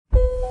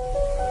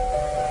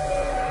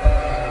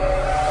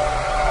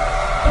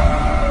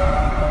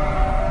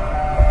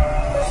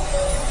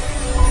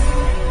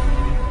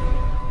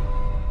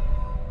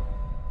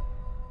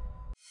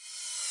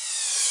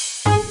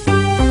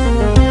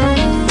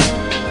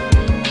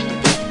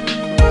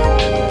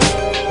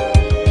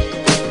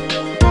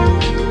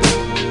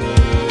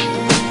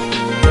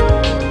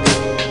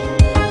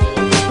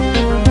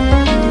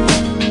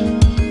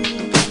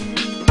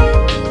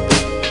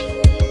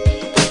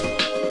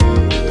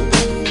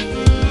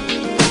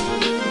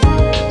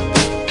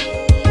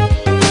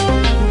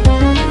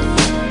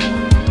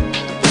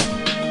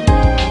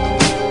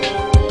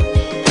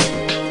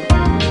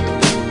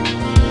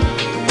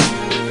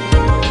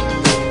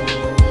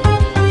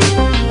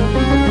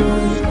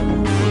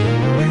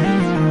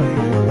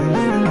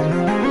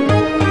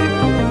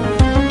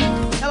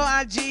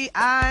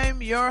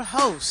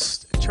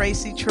host,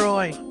 Tracy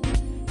Troy.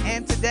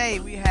 And today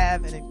we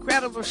have an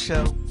incredible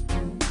show.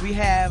 We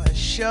have a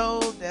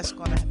show that's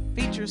going to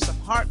feature some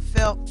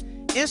heartfelt,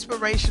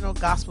 inspirational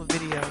gospel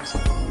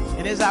videos.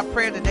 It is our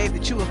prayer today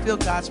that you will feel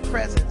God's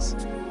presence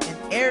in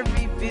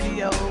every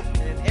video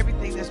and in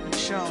everything that's been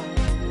shown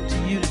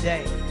to you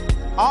today.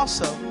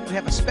 Also, we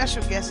have a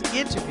special guest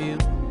interview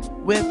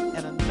with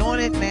an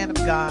anointed man of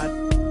God,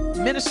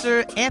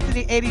 Minister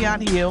Anthony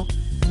Adeion,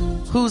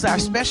 who's our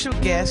special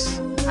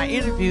guest, our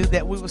interview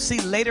that we will see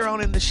later on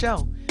in the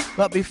show.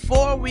 But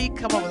before we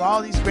come up with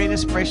all these great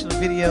inspirational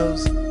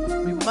videos,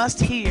 we must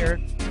hear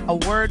a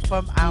word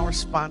from our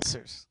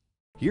sponsors.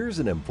 Here's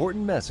an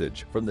important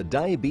message from the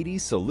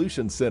Diabetes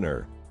Solution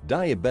Center.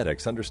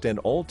 Diabetics understand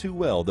all too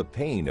well the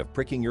pain of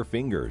pricking your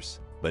fingers.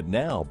 But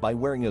now, by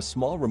wearing a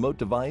small remote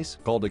device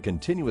called a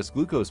continuous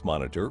glucose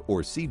monitor,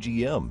 or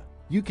CGM,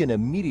 you can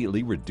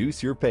immediately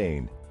reduce your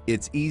pain.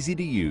 It's easy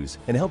to use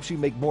and helps you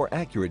make more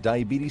accurate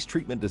diabetes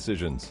treatment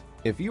decisions.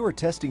 If you are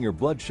testing your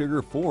blood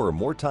sugar 4 or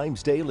more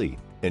times daily,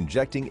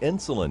 injecting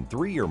insulin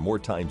 3 or more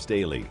times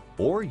daily,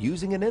 or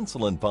using an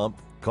insulin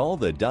pump, call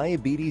the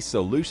Diabetes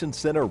Solution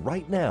Center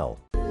right now.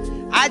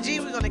 IG,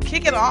 we're going to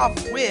kick it off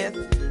with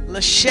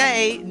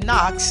Lachey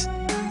Knox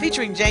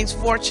featuring James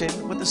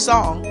Fortune with the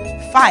song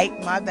Fight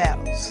My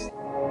Battles.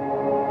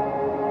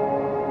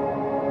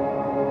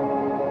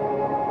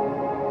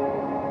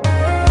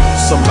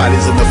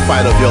 Somebody's in the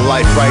fight of your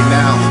life right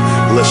now.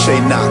 Lachey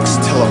Knox,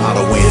 tell them how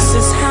to win. This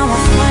is how I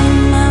fight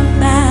my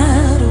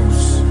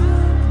battles.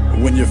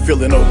 When you're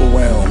feeling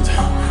overwhelmed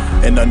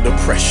and under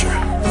pressure.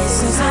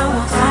 This is how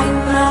I fight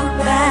my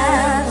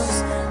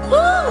battles.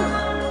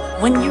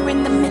 Woo! When you're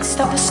in the midst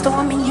of a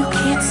storm and you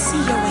can't see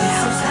your way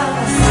out. This is how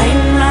I fight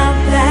my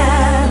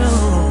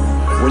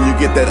battle. When you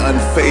get that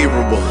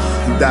unfavorable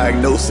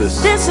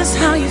diagnosis. This is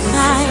how you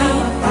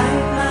fight.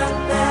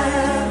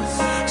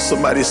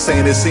 Somebody's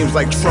saying it seems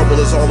like trouble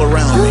is all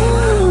around me.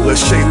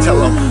 Lachey, tell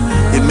them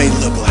it may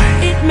look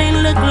like. It may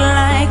look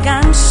like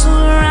I'm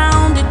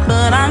surrounded,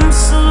 but I'm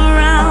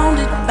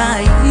surrounded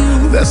by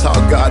you. That's how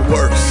God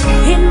works.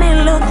 It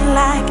may look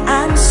like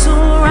I'm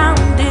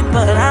surrounded,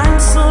 but I'm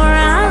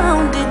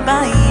surrounded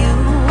by you.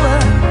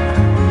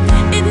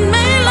 It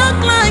may look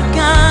like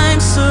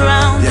I'm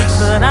surrounded,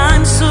 but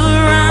I'm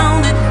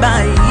surrounded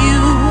by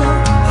you.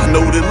 I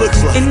know what it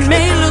looks like. It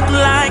may look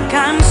like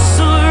I'm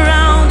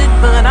surrounded,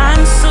 but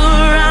I'm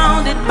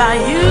surrounded by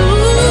you.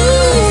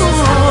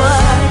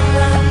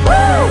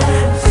 Woo!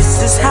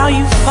 This is how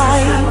you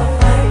fight.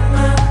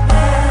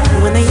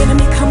 When the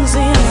enemy comes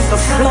in like a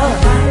flood,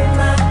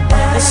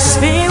 the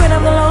Spirit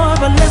of the Lord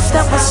will lift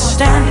up a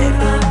standard.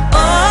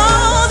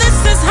 Oh,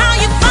 this is how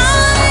you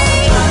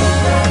fight.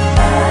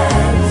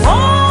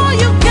 Oh,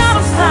 you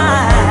gotta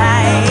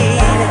fight.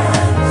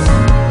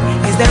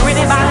 Is there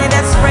anybody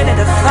that's ready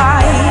to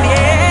fight?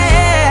 Yeah.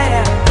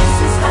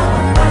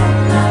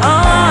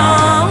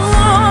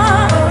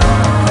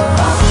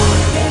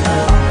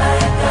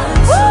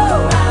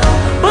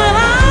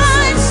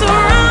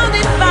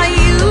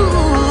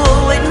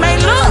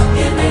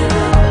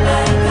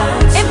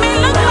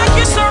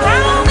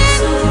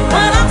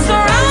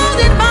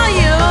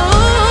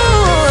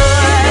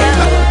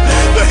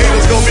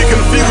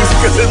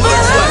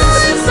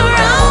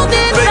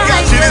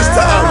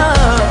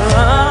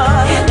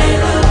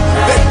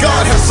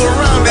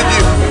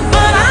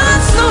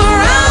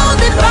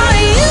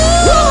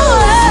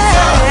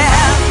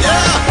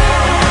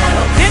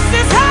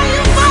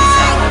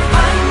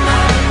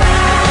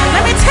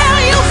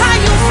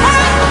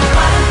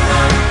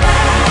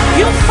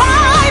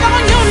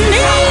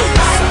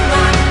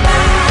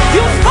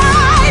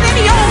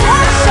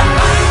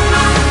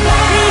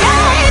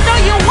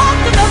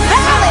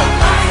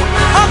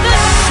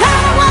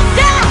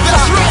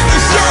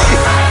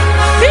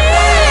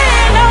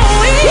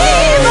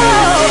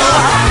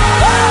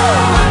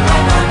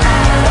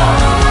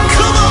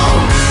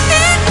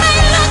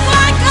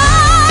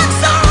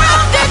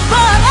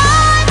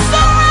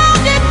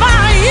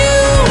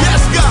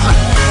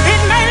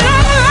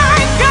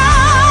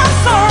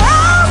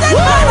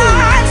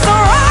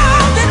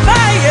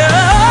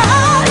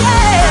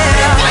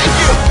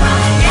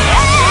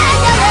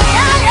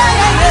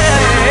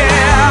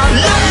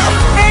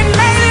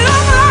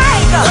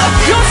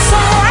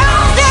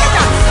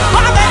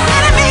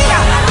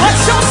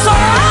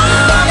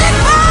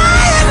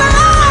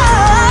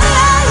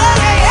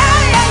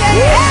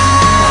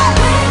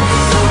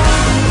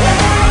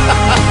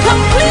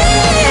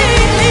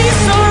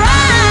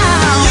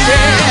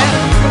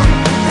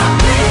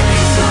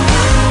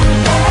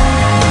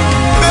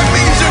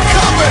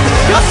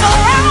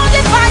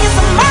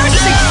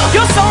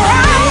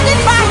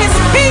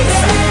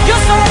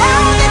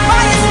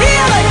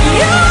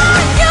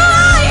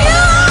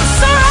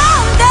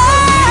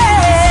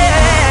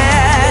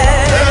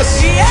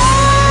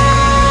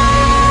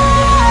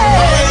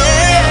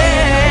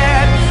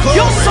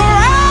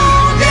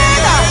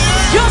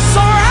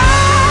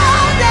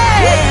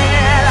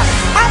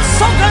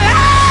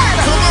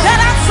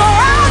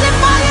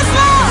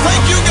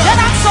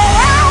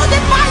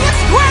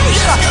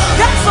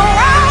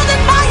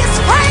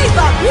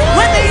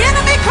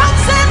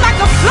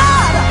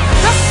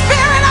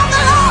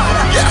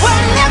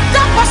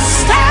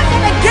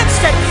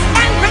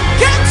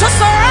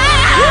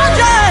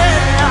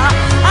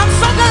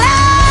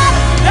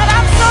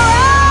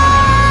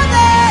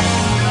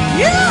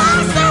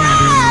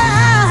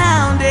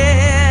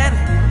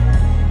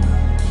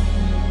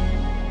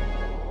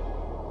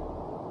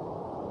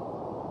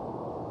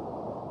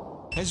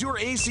 Has your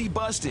AC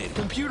busted,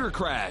 computer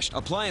crashed,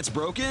 appliance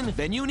broken?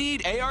 Then you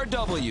need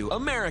ARW,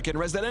 American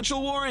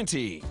Residential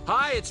Warranty.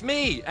 Hi, it's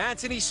me,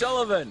 Anthony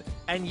Sullivan.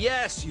 And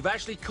yes, you've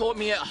actually caught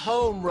me at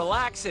home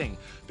relaxing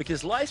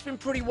because life's been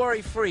pretty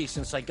worry-free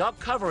since I got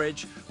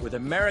coverage with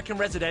American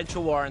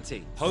Residential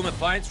Warranty. Home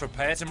appliance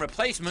repairs and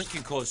replacement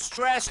can cause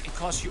stress and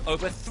cost you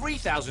over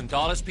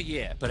 $3,000 per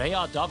year. But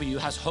ARW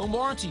has home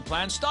warranty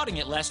plans starting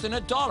at less than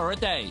 $1 a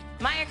day.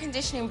 My air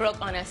conditioning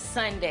broke on a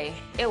Sunday.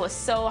 It was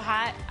so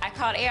hot. I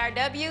called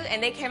ARW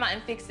and they came out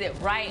and fixed it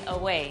right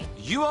away.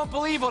 You won't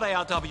believe what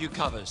ARW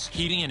covers.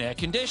 Heating and air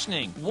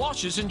conditioning,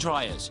 washers and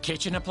dryers,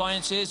 kitchen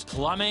appliances,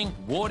 plumbing,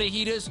 water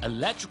heaters,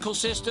 electrical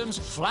systems,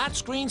 flat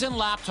screens and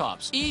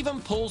laptops,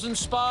 even pools and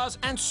spas,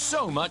 and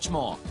so much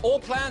more. All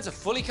plans are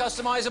fully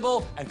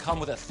customizable and come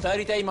with a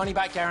 30-day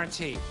money-back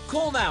guarantee.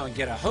 Call now and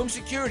get a home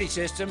security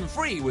system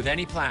free with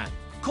any plan.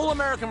 Call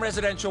American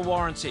Residential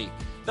Warranty.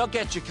 They'll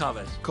get you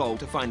covered. Call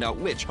to find out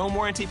which home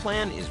warranty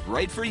plan is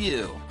right for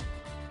you.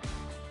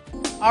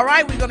 All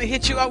right, we're going to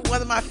hit you up with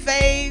one of my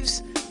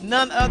faves,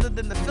 none other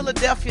than the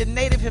Philadelphia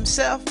native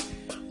himself,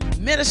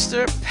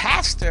 Minister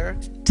Pastor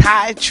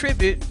Ty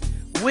Tribbett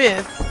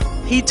with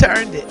He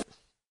Turned It.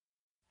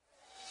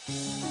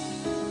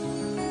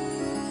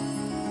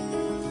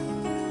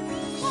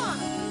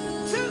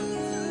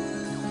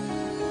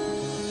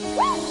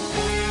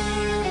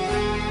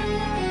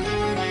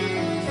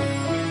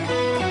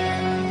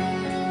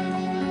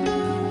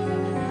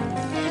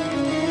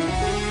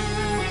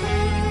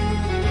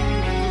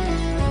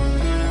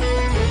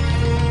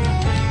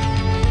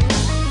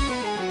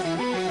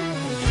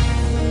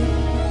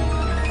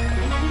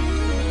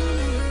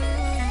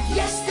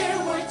 Yes, there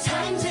were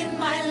times in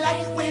my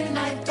life when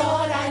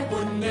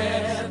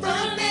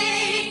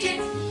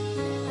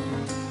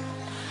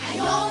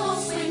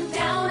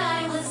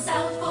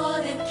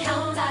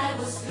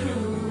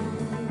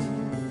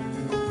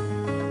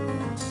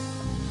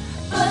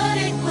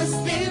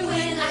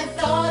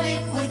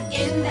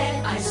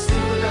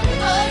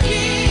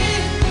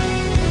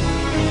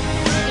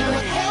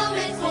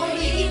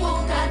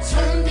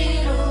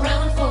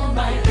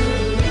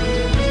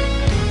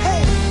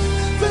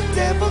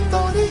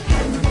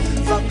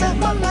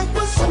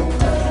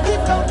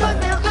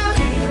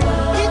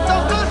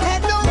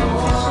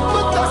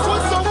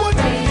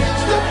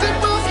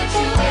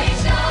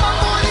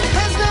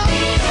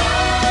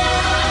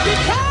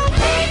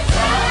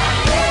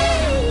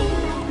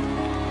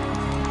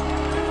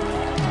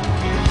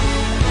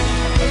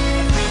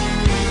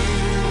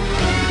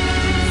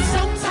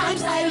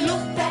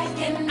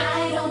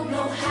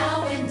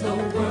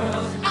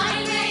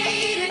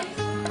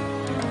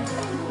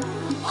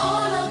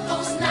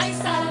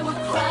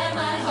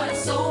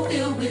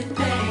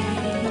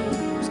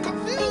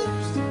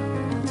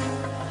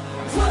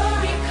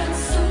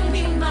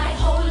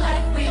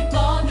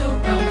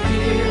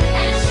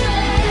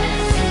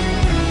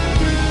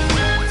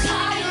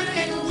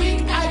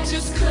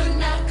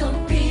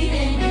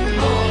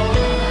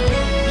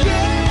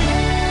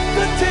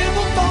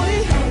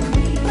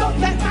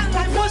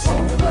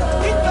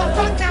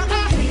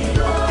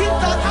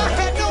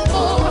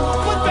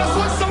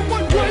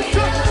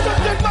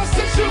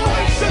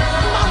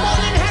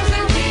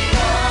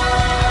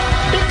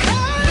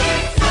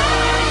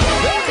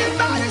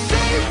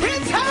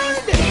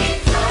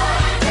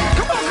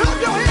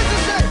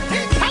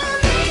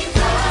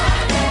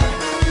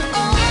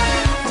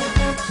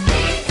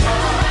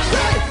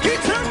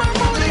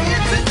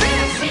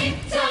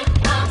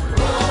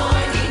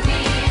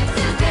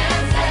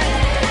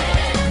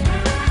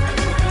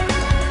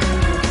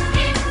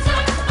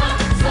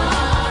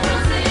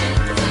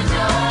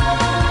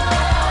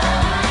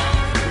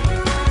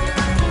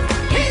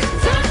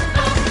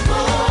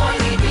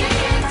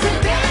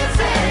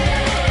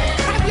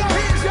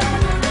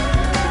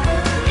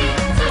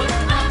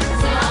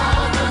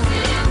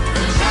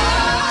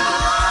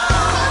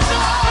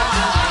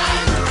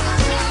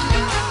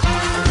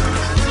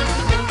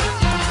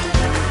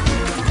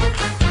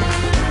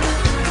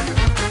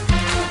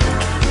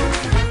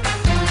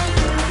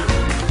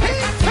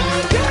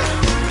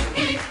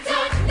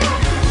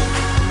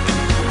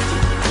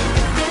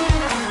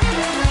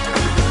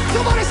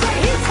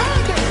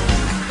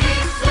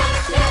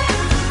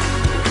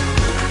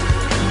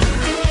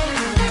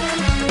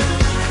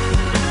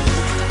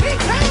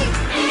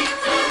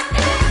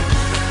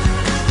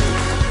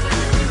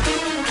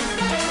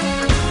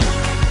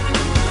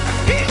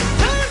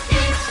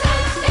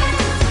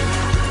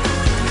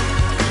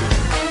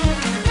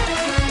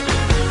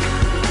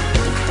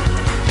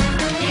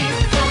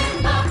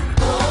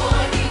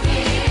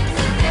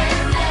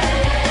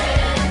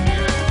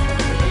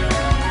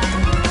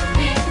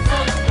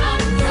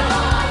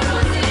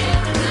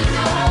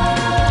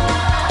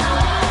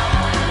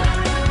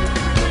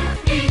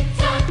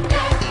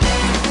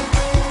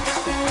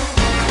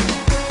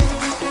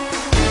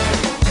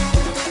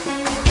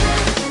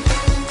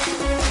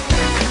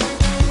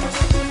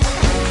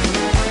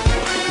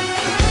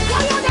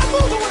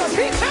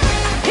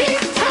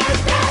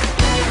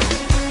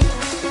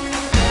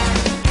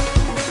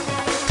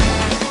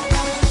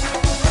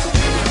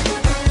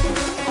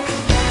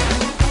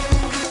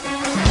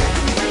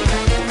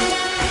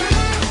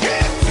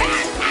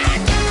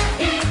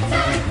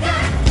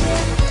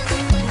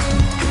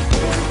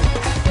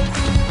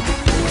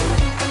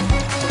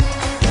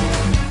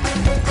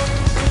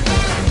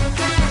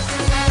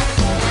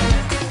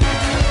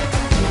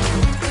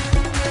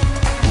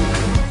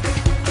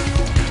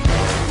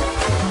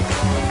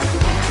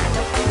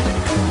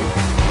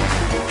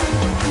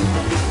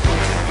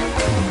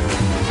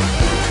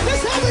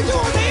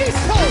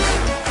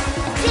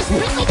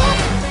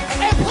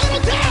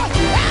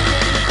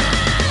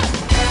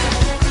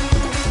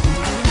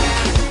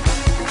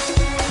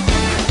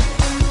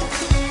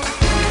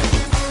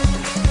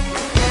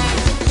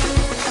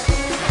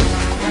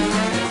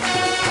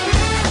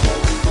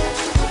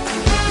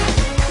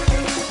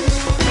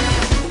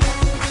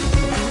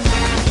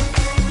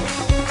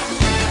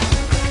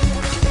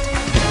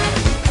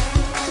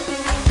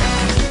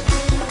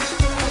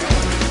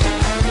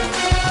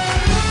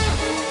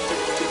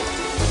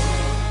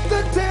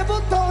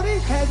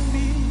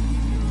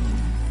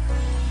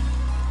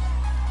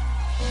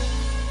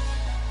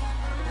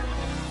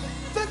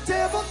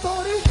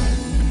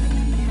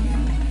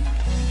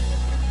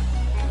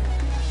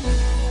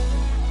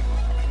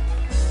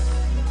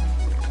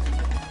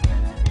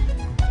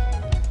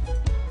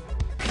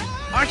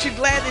Aren't you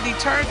glad that he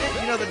turned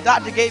it? You know, the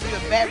doctor gave you a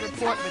bad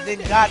report, but then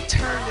God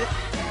turned it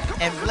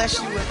and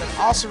blessed you with an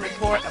awesome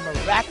report, a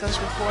miraculous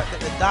report that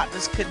the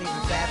doctors couldn't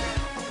even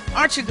fathom.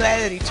 Aren't you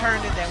glad that he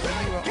turned it, that when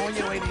you were on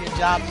your way to your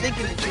job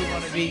thinking that you were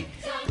going to be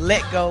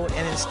let go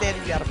and instead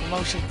you got a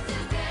promotion,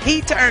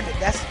 he turned it.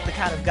 That's the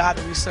kind of God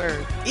that we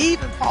serve.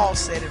 Even Paul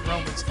said in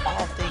Romans,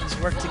 all things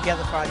work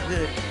together for our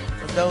good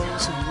for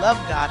those who love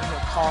God and who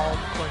are called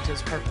according to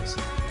his purpose.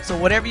 So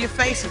whatever you're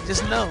facing,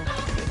 just know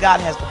that God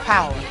has the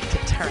power to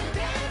turn it.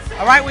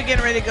 All right, we're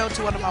getting ready to go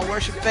to one of my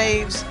worship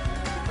faves,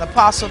 the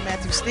Apostle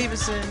Matthew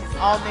Stevenson,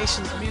 All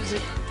Nations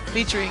Music,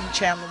 featuring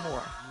Chandler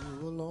Moore.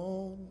 You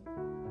alone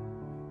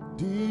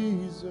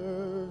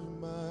deserve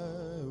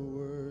my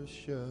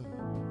worship.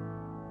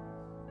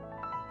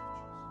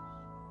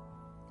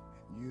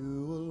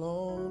 You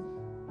alone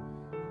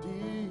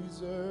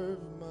deserve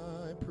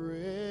my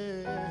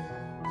praise.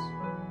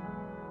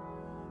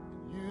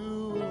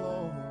 You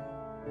alone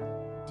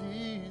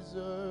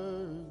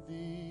deserve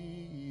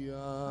the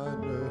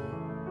honor,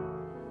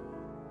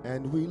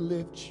 and we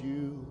lift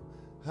you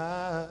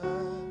high,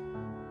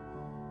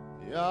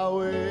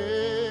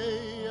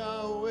 Yahweh,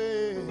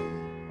 Yahweh.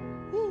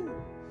 Woo.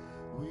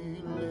 We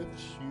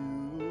lift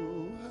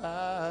you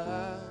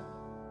high,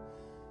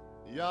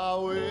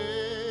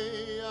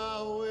 Yahweh,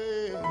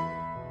 Yahweh.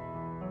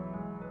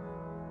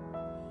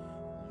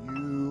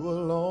 You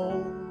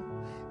alone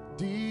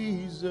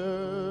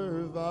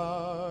deserve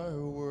our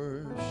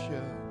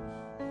worship,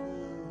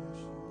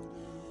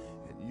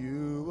 and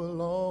you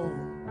alone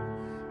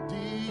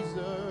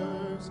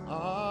deserves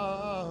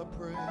our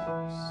praise.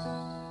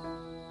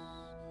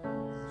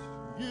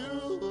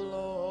 You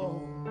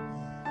alone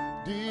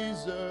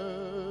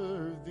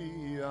deserve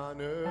the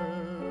honor,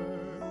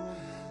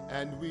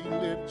 and we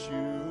lift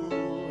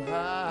you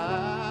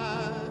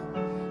high,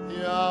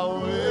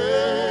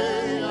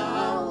 Yahweh,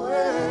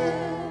 Yahweh.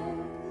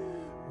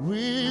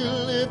 We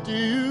lift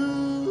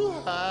you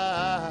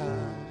high,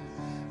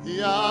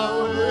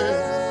 Yahweh,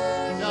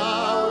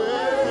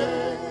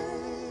 Yahweh.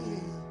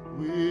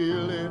 We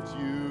lift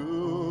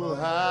you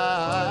high,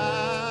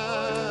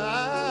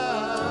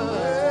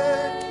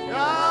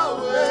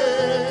 Yahweh,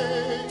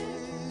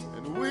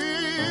 and we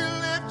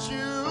lift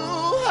you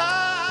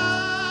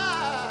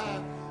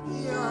high,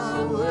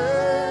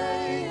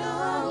 Yahweh,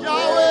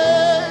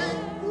 Yahweh.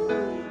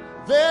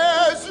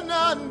 There's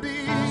none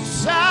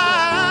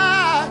beside,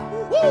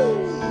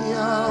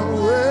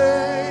 Yahweh,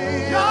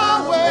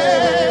 Yahweh,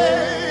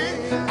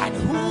 and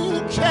who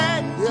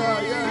can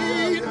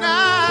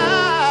deny,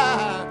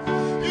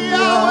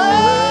 Yahweh,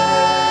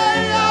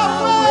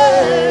 Yahweh,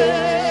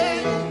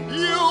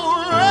 you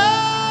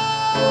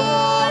reign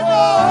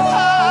on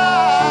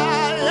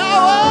high,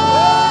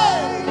 Yahweh,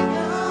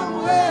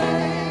 Yahweh.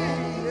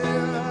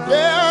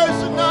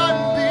 There's none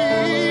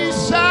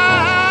beside,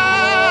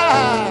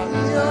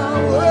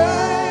 Yahweh,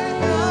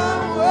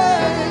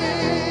 Yahweh.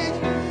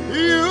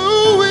 You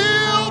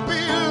will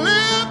be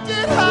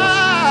lifted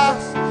high,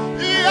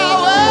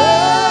 Yahweh,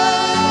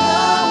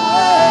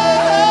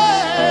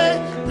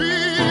 be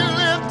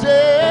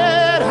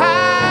lifted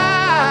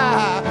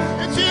high.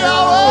 It's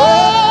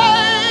Yahweh,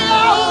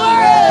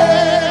 Yahweh.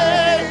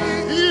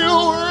 You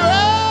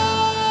reign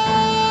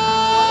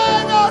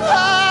on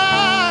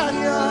high,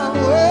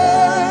 Yahweh,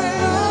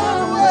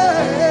 Yahweh.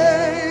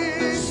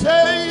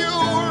 Say you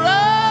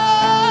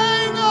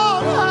reign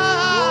on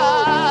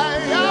high,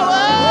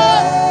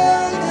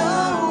 Yahweh,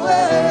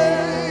 Yahweh.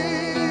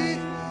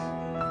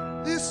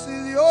 This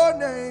is your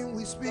name,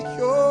 we speak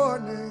your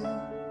name.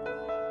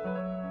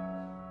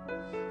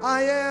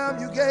 I am,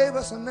 you gave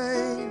us a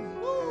name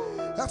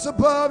that's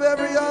above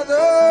every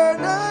other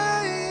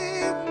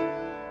name.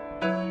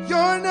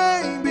 Your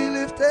name be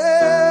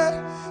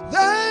lifted.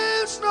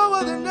 There's no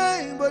other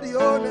name but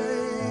your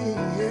name.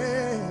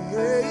 Yeah,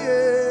 yeah,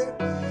 yeah.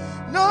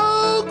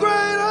 No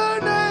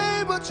greater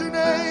name but your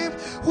name.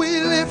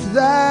 We lift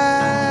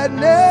that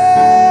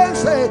name.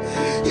 Say,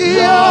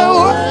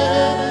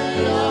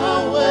 Yahweh,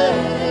 Yahweh.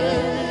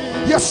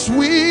 Yes,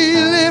 we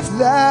lift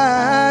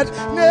that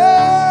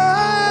name.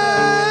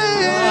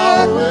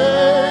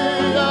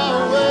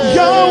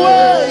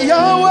 Yahweh,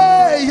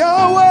 Yahweh,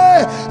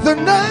 Yahweh. The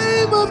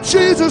name of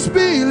Jesus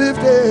be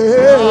lifted.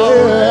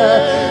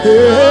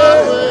 Yeah.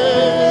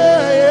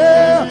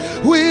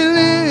 We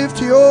lift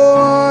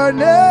your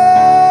name,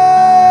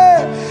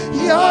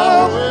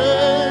 Yahweh,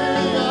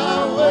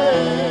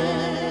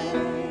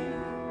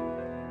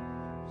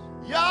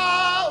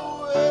 Yahweh,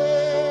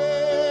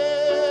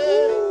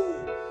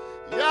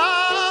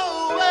 Yahweh,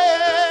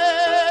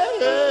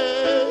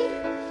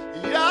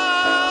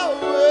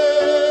 Yahweh,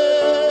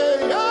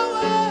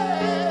 Yahweh,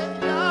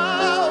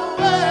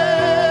 Yahweh,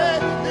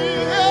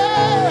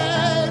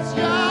 yes,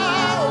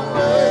 Yahweh.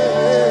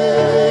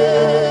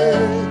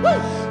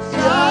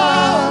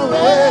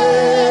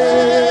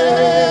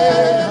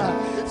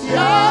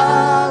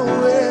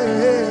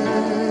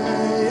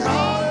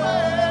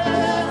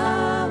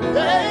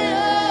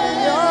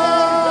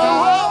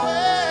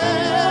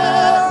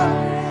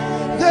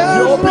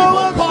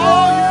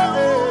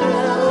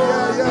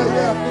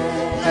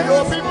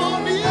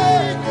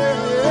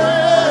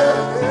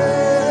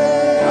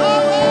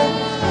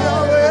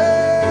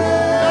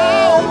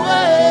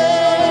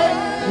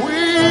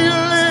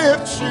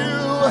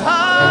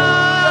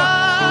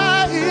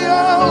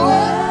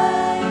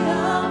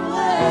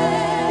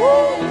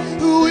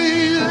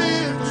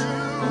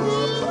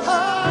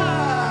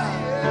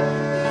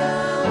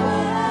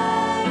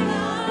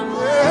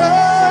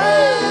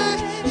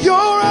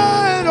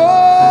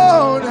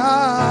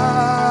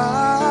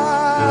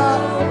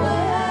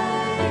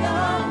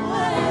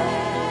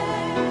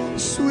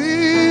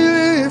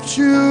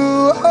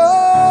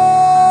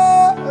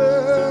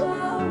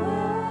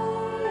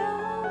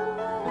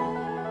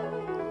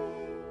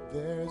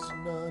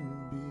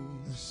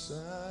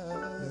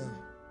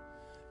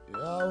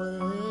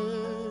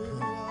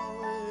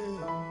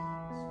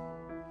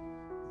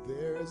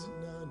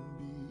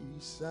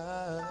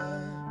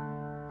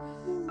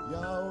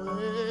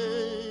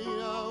 Yahweh,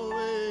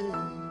 Yahweh,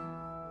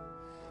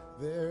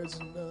 there's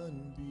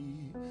none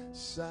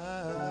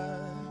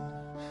beside.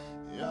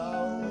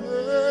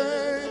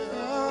 Yahweh,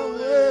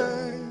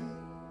 Yahweh,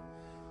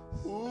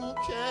 who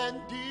can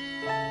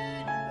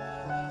deny?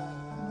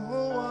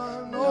 No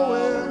one,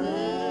 nowhere.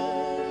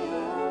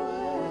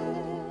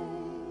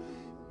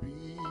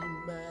 Be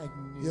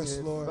magnified. Yes,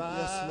 Lord.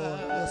 Yes, Lord.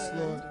 Yes,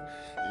 Lord.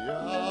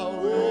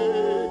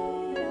 Yahweh,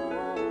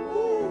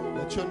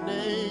 let your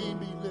name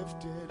be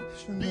lifted.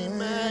 Be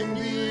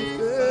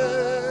magnified.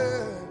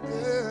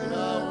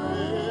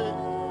 Yahweh,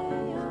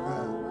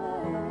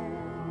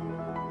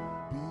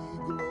 be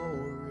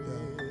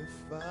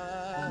glorified.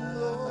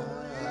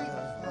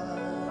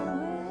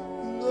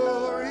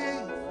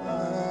 Glorified.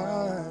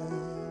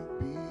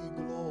 Be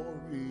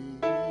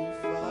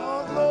glorified.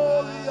 All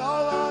glory,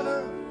 all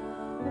honor.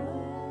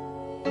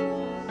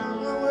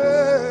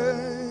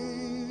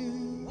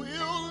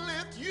 We'll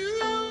lift you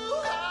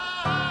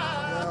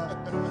high.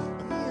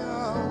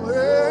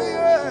 Yahweh.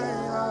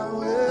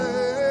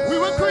 We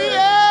were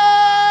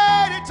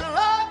created to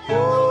love you,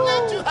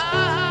 lift you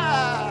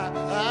high.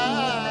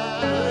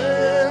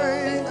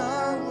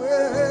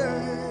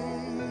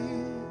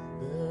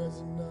 There's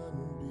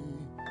none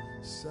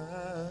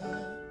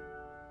beside.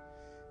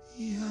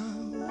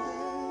 Yahweh,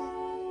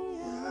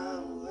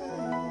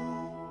 Yahweh.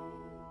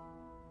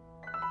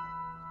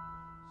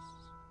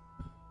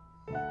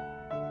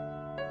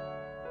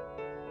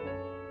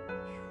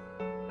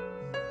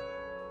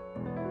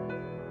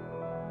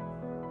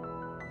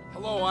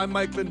 Hello, I'm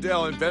Mike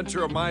Lindell,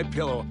 inventor of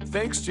MyPillow.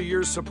 Thanks to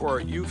your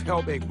support, you've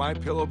helped make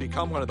MyPillow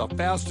become one of the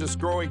fastest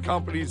growing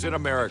companies in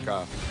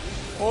America.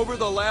 Over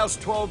the last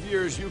 12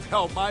 years, you've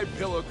helped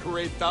MyPillow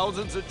create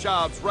thousands of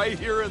jobs right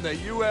here in the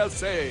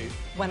USA.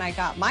 When I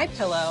got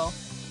MyPillow,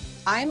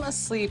 I'm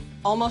asleep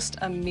almost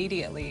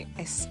immediately.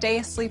 I stay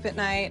asleep at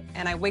night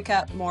and I wake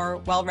up more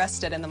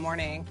well-rested in the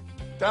morning.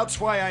 That's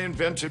why I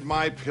invented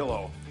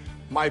MyPillow.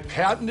 My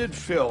patented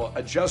fill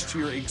adjusts to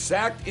your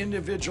exact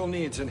individual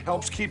needs and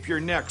helps keep your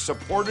neck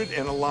supported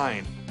and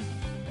aligned.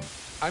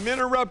 I'm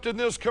interrupting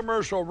this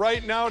commercial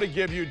right now to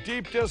give you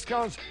deep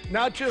discounts,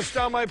 not just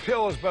on my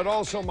pillows, but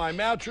also my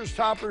mattress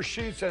topper,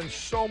 sheets, and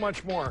so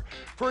much more.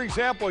 For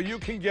example, you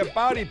can get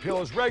body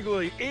pillows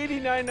regularly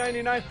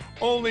 $89.99,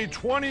 only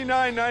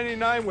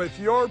 $29.99 with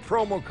your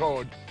promo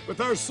code. With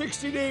our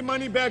 60-day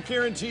money-back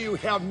guarantee, you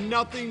have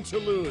nothing to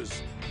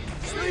lose.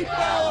 Sleep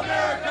well,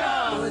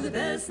 America! For the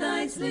best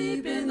night's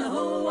sleep in the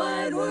whole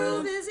wide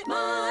world, visit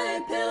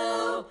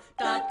mypillow.com.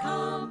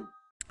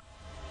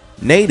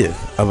 Native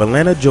of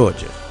Atlanta,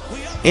 Georgia,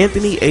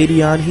 Anthony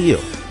Adeion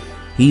Hill.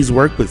 He's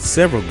worked with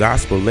several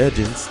gospel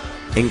legends,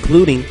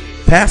 including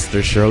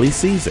Pastor Shirley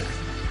Caesar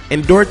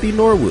and Dorothy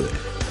Norwood.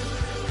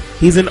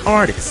 He's an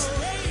artist,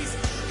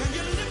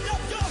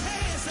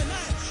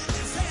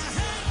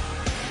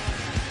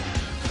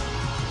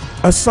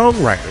 a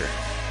songwriter,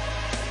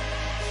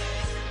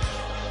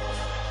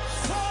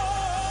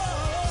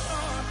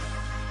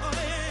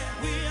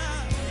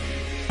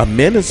 a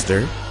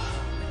minister,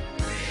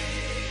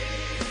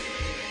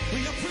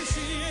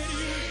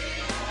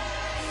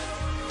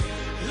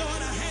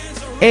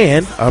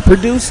 and a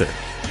producer.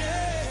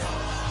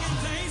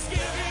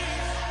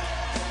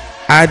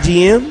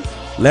 IGM,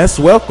 let's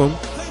welcome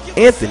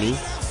Anthony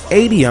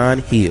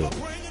Adeion Hill.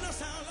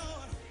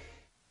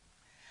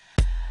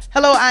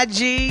 Hello,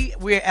 IG.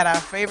 We're at our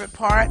favorite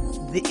part,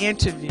 the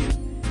interview.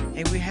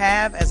 And we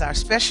have as our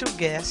special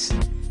guest,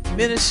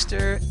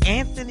 Minister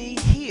Anthony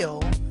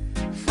Hill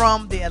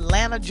from the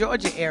Atlanta,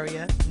 Georgia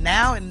area,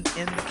 now in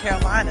the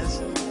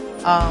Carolinas.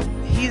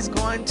 He's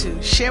going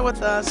to share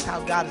with us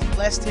how God has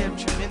blessed him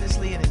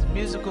tremendously in his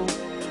musical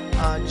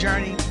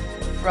journey,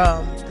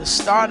 from the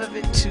start of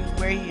it to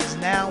where he is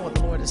now, what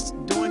the Lord is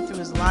doing through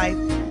his life,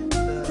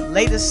 the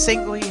latest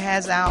single he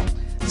has out,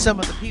 some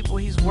of the people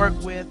he's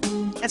worked with,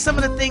 and some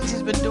of the things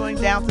he's been doing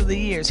down through the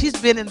years. He's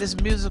been in this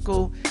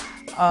musical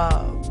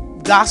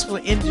gospel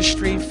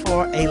industry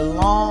for a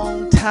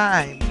long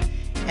time,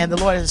 and the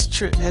Lord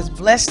has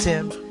blessed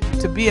him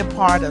to be a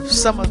part of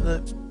some of the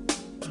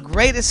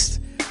greatest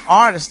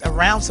artists,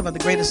 around some of the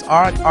greatest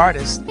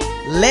artists,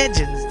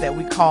 legends that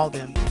we call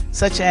them,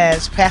 such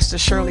as Pastor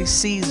Shirley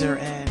Caesar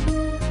and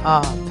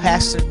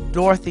Pastor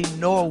Dorothy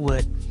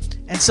Norwood.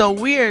 And so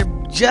we are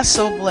just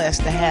so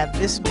blessed to have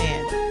this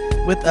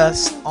man with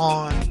us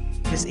on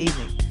this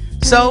evening.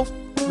 So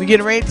we're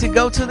getting ready to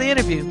go to the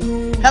interview.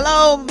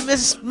 Hello,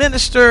 Miss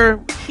Minister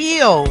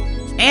Hill,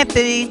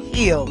 Anthony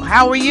Hill.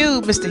 How are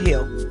you, Mr.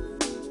 Hill?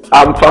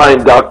 I'm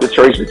fine, Dr.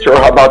 Tracy.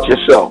 How about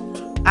yourself?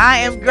 I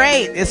am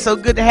great. It's so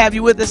good to have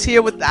you with us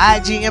here with the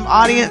IGM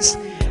audience.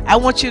 I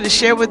want you to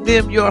share with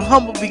them your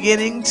humble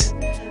beginnings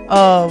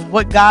of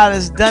what God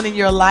has done in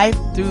your life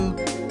through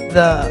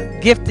the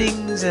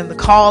giftings and the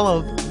call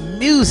of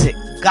music,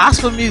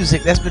 gospel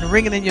music that's been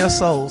ringing in your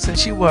soul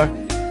since you were,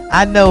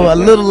 I know, a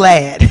little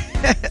lad.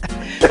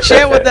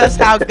 Share with us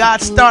how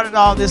God started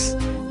all this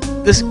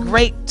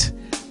great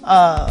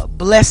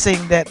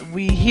blessing that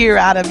we hear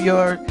out of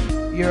your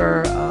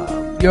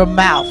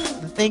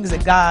mouth, the things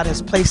that God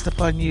has placed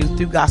upon you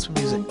through gospel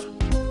music?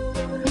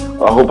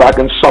 I hope I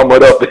can sum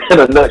it up in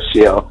a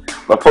nutshell.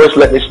 But first,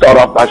 let me start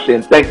off by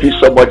saying thank you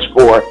so much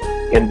for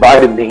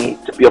inviting me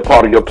to be a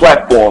part of your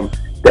platform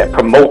that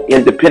promote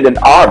independent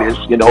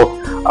artists.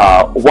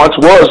 Once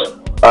was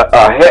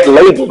a head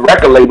label,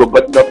 record label,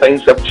 but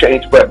things have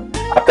changed. But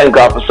I thank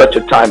God for such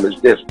a time as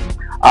this.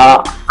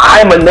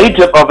 I'm a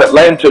native of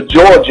Atlanta,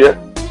 Georgia.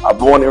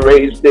 Born and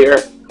raised there.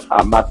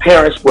 My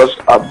parents was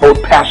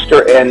both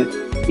pastor and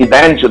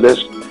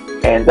evangelist,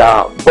 and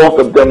both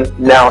of them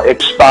now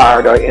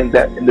expired, or in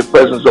the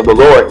presence of the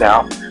Lord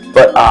now.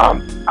 But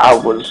I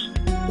was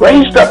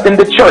raised up in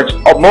the church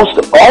all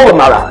of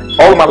my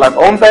life.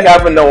 Only thing I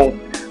ever known,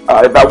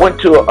 if I went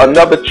to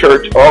another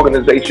church or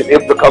organization,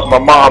 it's because my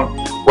mom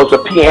was a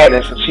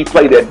pianist and she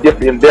played at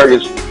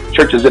various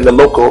churches in the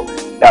local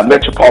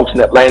metropolitan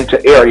Atlanta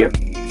area.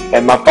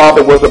 And my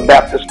father was a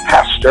Baptist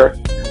pastor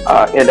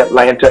in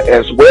Atlanta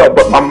as well.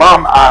 But my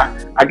mom,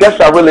 I guess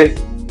I really,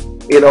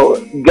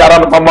 got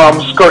under my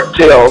mom's skirt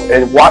tail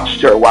and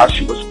watched her while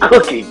she was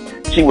cooking.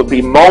 She would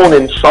be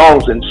moaning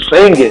songs and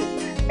singing.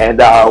 And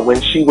when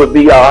she would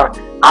be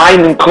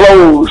ironing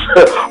clothes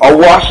or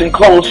washing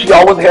clothes, she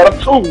always had a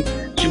tune.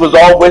 She was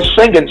always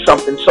singing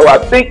something. So I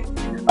think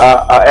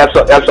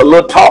as a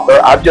little toddler,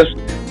 I just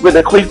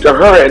really cleaved to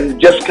her and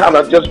just kind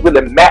of just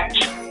really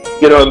match,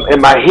 in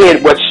my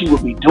head what she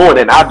would be doing.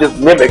 And I just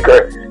mimic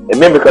her.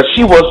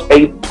 She was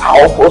a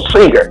powerful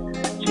singer.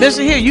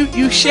 Listen here,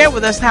 you shared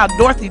with us how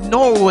Dorothy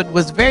Norwood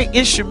was very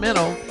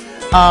instrumental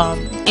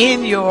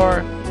in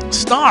your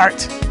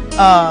start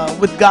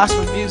with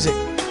gospel music.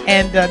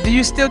 And do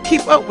you still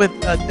keep up with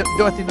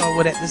Dorothy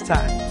Norwood at this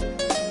time?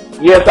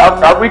 Yes,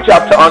 I reach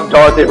out to Aunt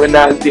Dorothy every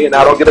now and then.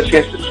 I don't get a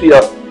chance to see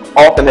her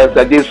often as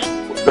I did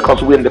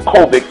because we're in the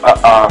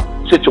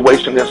COVID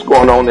situation that's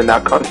going on in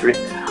our country.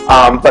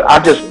 But I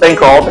just thank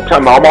her all the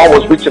time. I'm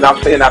always reaching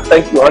out saying, I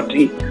thank you,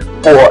 Auntie,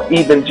 for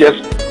even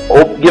just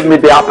giving me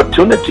the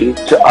opportunity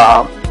to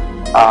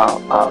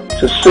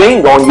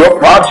sing on your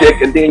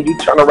project. And then you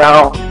turn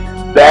around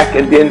back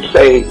and then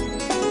say,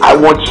 I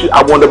want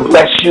to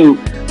bless you,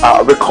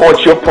 record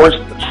your first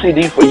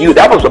CD for you.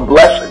 That was a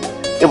blessing.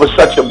 It was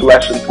such a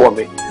blessing for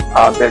me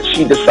that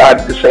she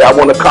decided to say, I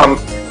want to come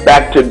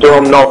back to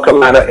Durham, North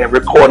Carolina and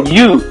record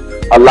you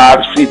a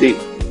live CD.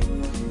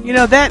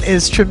 That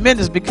is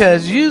tremendous,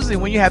 because usually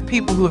when you have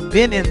people who have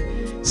been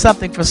in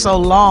something for so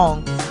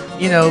long,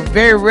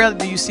 very rarely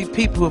do you see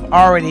people who have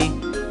already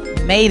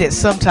made it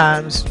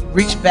sometimes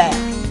reach back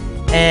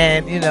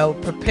and,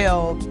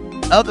 propel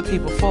other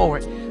people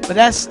forward. But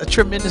that's a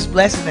tremendous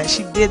blessing that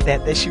she did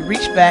that she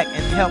reached back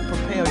and helped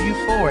propel you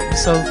forward. And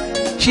so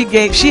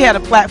she had a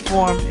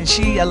platform and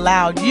she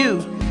allowed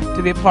you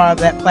to be a part of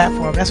that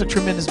platform. That's a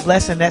tremendous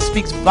blessing. That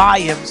speaks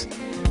volumes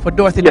for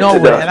Dorothy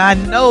Norwood. And I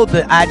know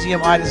the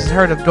IGM audience has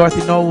heard of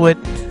Dorothy Norwood.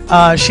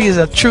 She is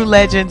a true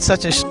legend,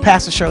 such as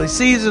Pastor Shirley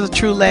Caesar is a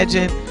true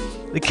legend.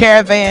 The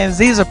Caravans,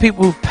 these are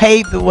people who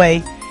paved the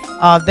way.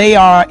 They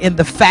are in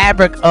the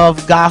fabric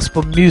of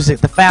gospel music,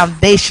 the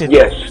foundation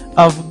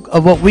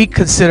of what we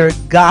consider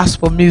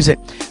gospel music.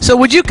 So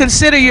would you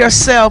consider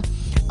yourself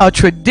a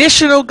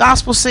traditional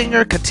gospel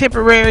singer,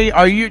 contemporary,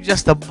 or you're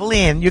just a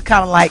blend? You're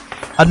kind of like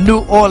a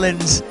New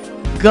Orleans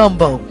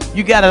gumbo.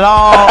 You got it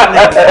all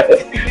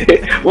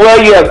in.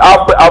 Well, yes,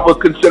 I would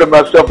consider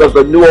myself as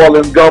a New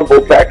Orleans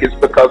gumbo package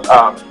because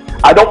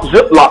I don't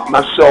ziplock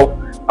myself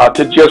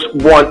to just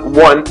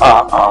one.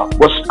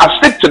 I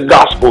stick to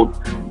gospel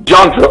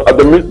genre,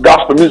 the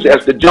gospel music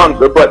as the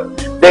genre, but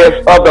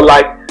there's other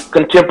like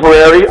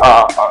contemporary,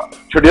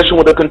 traditional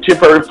with a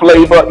contemporary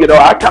flavor.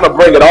 I kind of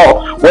bring it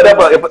all.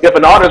 Whatever, if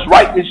an artist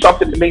writes me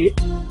something to me,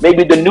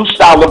 maybe the new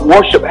style of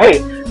worship. Hey,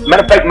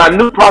 matter of fact, my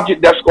new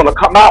project that's going to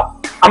come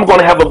out, I'm going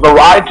to have a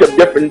variety of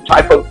different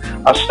type of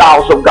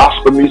styles of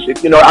gospel music.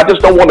 I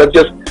just don't want to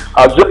just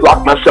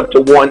ziplock myself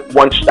to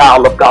one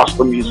style of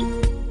gospel music.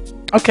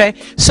 Okay,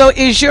 so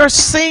is your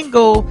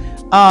single,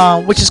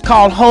 which is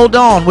called "Hold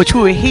On," which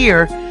we will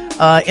hear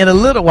in a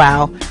little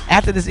while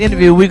after this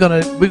interview, we're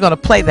gonna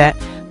play that.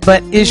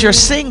 But is your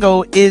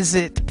single, is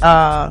it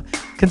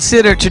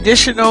considered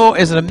traditional?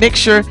 Is it a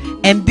mixture?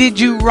 And did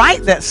you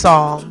write that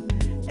song?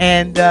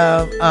 And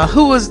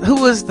who was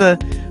the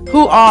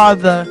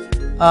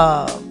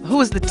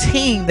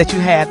team that you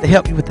had to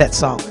help you with that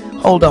song?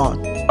 Hold On.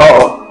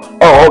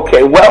 Oh,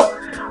 okay. Well,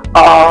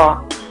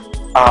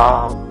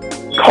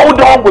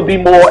 Hold On would be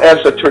more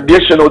as a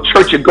traditional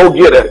church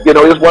go-getter.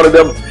 It's one of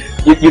them.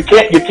 You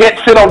can't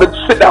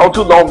sit down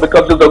too long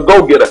because it's a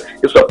go-getter.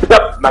 It's a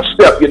pep, my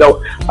step.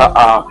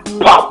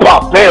 Pop,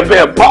 pop, bam,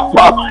 bam, pop,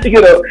 pop.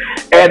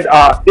 And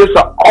it's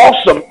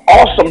an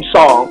awesome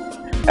song.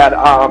 And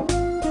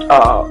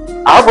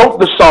I wrote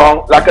the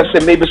song, like I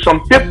said, maybe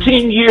some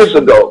 15 years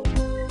ago.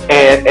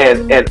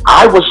 And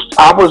I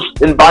was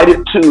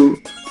invited to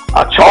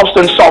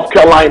Charleston, South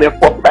Carolina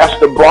for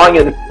Pastor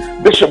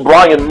Bishop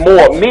Brian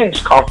Moore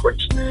Men's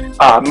Conference.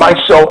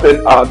 Myself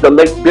and the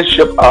late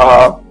Bishop,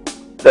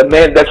 the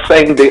man that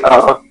sang the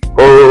oh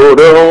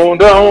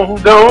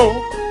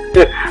don't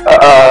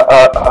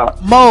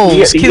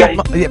Moles.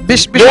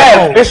 Bishop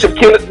Moles.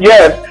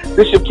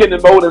 Bishop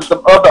Kenneth Mold and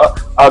some other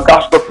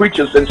gospel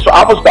preachers. And so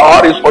I was the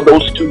artist for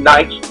those 2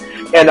 nights.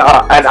 And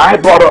I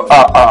had brought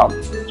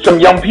some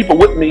young people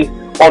with me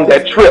on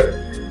that trip.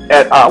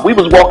 And we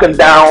was walking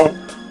down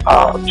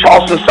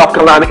Charleston, South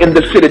Carolina, in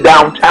the city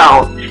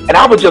downtown. And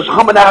I was just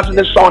harmonizing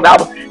this song.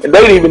 And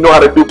they didn't even know how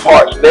to do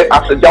parts.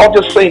 I said, y'all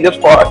just sing this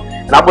part.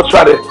 And I would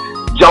try to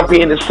jump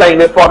in and sing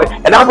that part.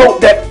 And I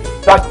wrote that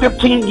like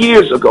 15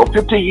 years ago.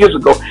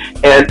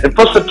 And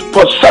for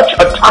such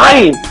a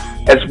time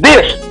as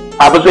this,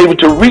 I was able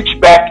to reach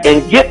back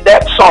and get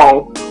that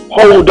song,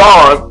 Hold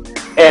On,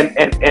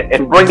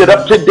 and bring it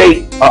up to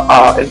date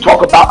and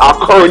talk about our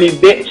current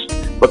events.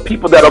 But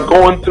people that are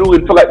going through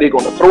and feel like they're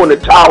going to throw in the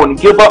towel and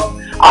give up,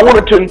 I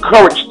wanted to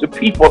encourage the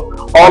people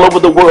all over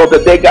the world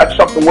that they got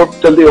something worth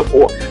to live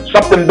for.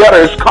 Something better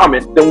is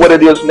coming than what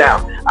it is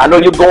now. I know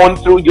you're going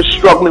through, you're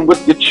struggling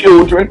with your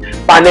children.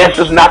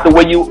 Finances not the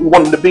way you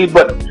want them to be,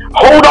 but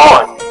hold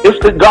on. It's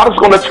that God is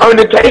going to turn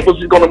the tables.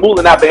 He's going to move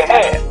in our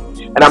behalf.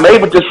 And I'm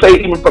able to say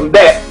even from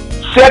that,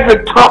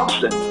 Cedric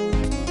Thompson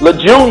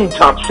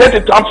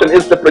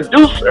is the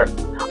producer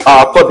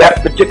for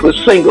that particular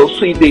single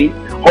CD,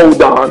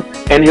 Hold On.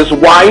 And his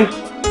wife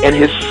and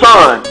his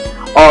son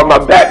are my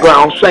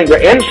background singer,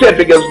 and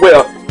Cedric as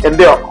well. And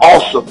they're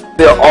awesome.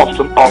 They're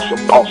awesome.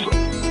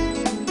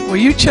 Well,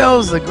 you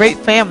chose a great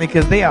family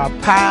because they are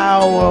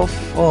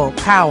powerful.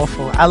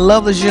 I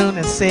love Lejeune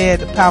and Sid,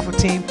 the powerful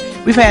team.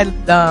 We've had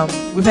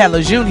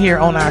Lejeune here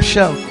on our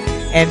show,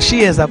 and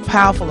she is a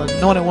powerful,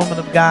 anointed woman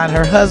of God.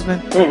 Her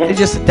husband is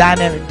just a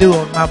dynamic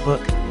duo in my book.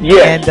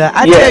 Yes. And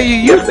I tell you,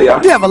 you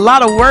have a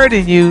lot of word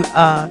in you,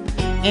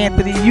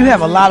 Anthony. You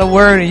have a lot of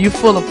word, and you're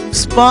full of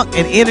spunk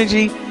and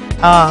energy.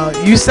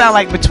 You sound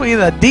like between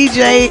a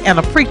DJ and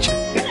a preacher.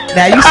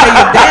 Now, you say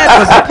your dad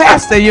was a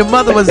pastor, your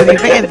mother was an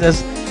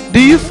evangelist. Do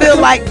you feel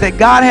like that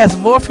God has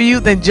more for you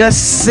than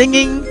just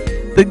singing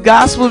the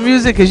gospel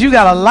music? Because you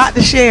got a lot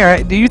to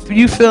share. Do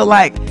you feel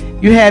like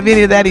you have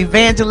any of that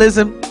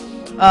evangelism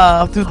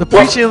through the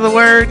preaching of the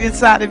word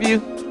inside of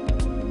you?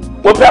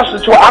 Well, Pastor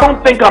Troy, I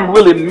don't think I'm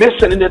really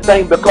missing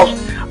anything because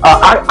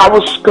I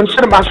was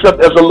consider myself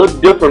as a little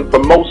different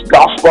from most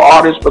gospel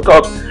artists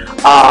because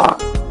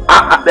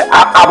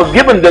I was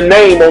given the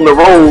name on the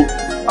road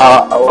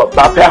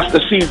by Pastor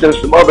Caesar and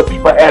some other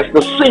people as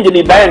the singing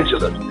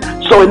evangelist.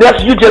 So in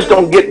that, you just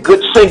don't get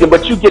good singing,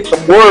 but you get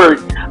some word,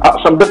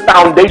 some good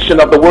foundation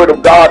of the word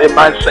of God in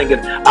my singing.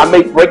 I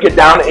may break it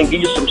down and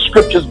give you some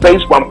scriptures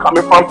based where I'm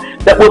coming from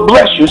that will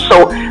bless you.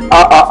 So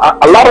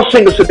a lot of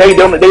singers today,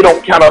 they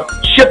don't kind of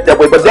shift that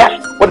way, but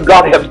that's what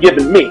God has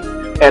given me.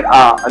 And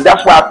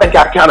that's why I think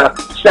I kind of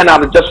stand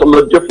out just a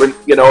little different,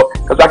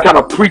 because I kind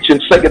of preach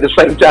and sing at the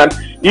same time.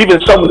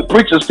 Even some of the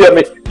preachers tell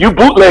me, you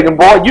bootlegging,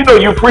 boy, you know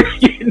you're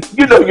preaching,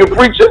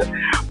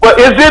 but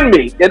it's in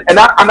me. And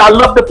I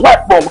love the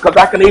platform because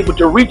I can able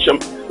to reach them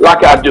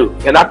like I do.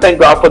 And I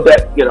thank God for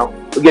that,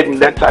 for giving me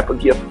that type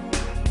of gift.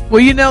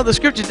 Well, the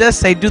scripture does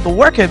say, do the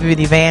work of an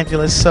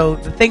evangelist. So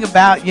the thing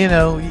about,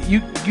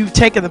 you've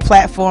taken the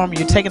platform,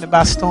 you're taking it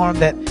by storm,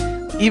 that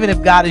even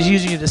if God is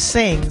using you to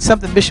sing,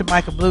 something Bishop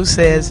Michael Blue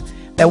says,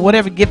 that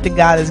whatever gifting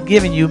God has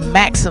given you,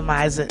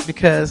 maximize it,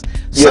 because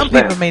some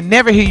people may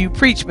never hear you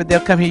preach, but they'll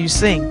come hear you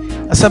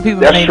sing. Some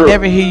people may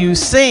never hear you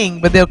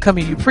sing, but they'll come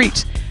hear you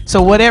preach.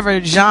 So whatever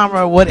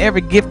genre, whatever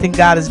gifting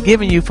God has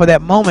given you for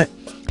that moment,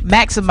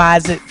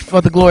 maximize it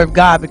for the glory of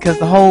God, because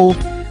the whole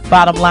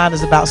bottom line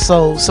is about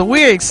souls. So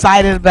we're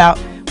excited about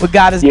what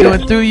God is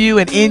doing through you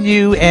and in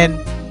you, and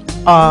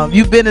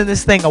you've been in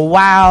this thing a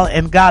while,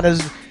 and God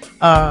is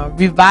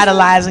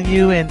revitalizing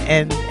you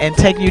and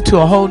taking you to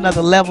a whole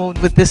nother level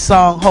with this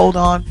song, Hold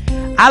On.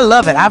 I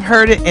love it. I've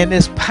heard it, and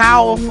it's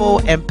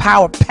powerful and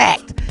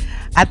power-packed.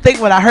 I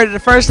think when I heard it the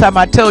first time,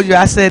 I told you,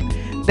 I said,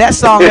 that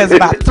song has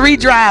about 3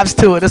 drives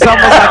to it. It's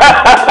almost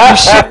like you're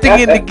shifting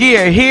into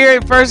gear. Here,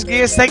 first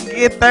gear, second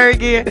gear, third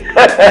gear.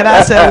 And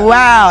I said,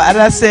 wow. And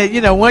I said,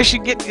 once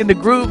you get in the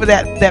groove of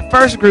that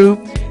first groove,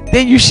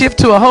 then you shift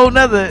to a whole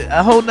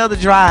nother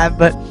drive.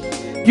 But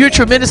you're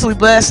tremendously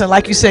blessed, and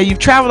like you said, you've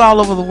traveled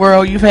all over the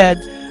world. You've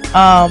had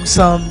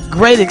some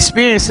great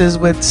experiences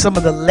with some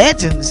of the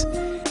legends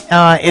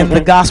in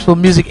the gospel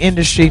music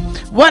industry.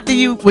 What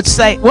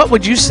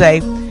would you say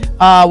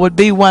would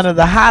be one of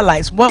the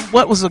highlights?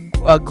 What was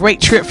a great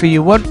trip for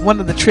you?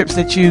 One of the trips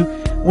that you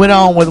went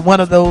on with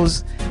one of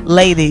those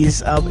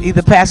ladies,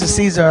 either Pastor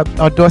Caesar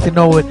or Dorothy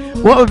Norwood?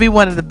 What would be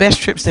one of the best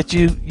trips that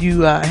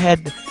you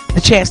had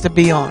the chance to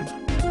be on?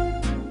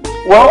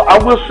 Well, I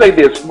will say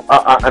this,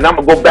 and I'm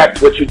going to go back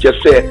to what you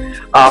just said.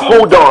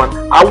 Hold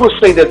On. I will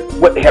say that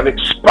what have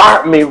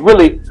inspired me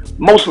really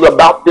mostly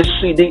about this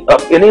CD of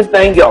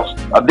anything else,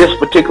 this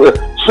particular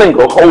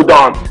single, Hold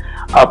On.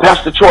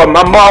 Pastor Troy,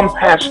 my mom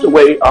passed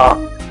away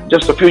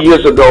just a few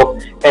years ago,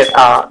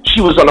 and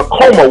she was in a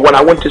coma when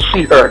I went to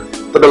see her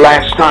for the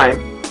last time.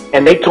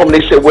 And they told me,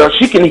 they said, well,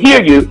 she can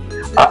hear you,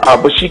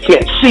 but she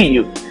can't see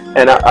you.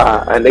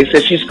 And they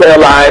said she's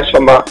paralyzed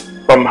from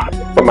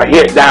her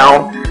head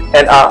down.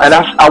 And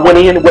I went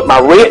in with my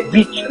red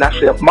beach, and I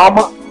said,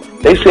 Mama,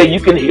 They said, you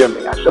can hear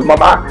me. I said,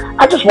 Mama,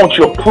 I just want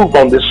you to approve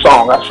on this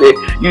song. I said,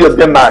 you have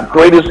been my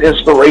greatest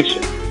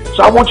inspiration.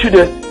 So I want you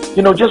to,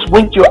 just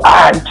wink your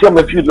eye and tell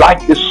me if you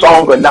like this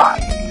song or not.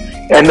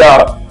 And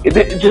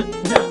it just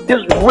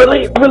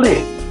really,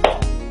 really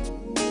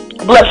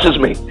blesses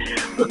me,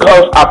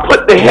 because I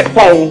put the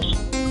headphones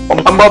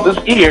on my mother's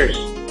ears,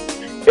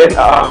 and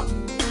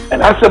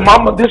I said,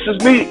 Mama, this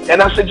is me.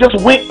 And I said, just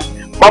wink.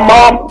 My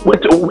mom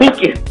went to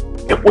winking,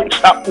 and when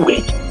stopped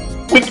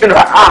winking her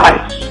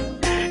eyes.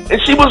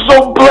 And she was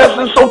so blessed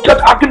and so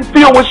touched. I can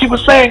feel what she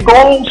was saying. Go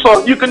on,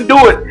 son, you can do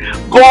it.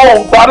 Go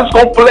on, God is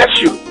gonna bless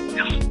you.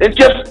 And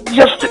just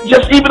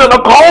even in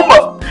a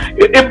coma,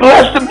 it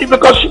blessed me,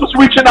 because she was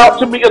reaching out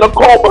to me in a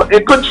coma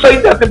and couldn't say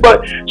nothing,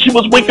 but she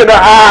was winking her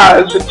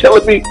eyes and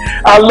telling me,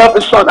 I love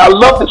it, son. I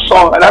love this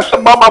song. And I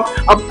said, Mama,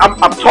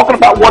 I'm talking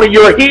about one of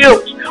your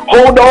hymns.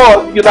 Hold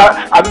on.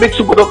 I mixed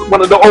it with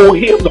one of the old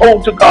hymns,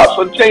 Hold to God,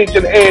 so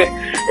changing hand.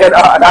 And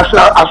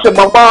I said,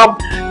 my mom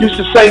used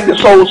to sing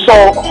this old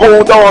song,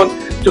 Hold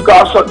on to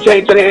God, so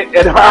changing hand,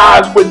 and her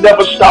eyes would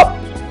never stop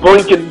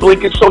blinking.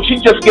 So she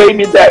just gave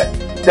me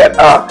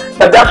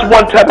that's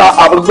one time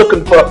I was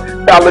looking for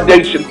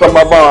validation from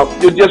my mom.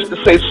 Just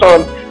to say,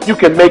 son, you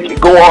can make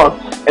it, go on.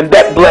 And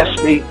that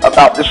blessed me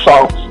about the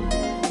songs.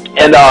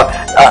 And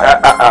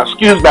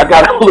excuse me, I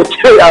got a little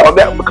teary out on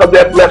that, because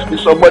that blessed me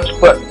so much.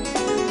 But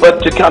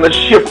to kind of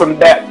shift from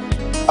that,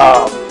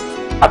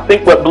 I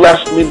think what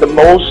blessed me the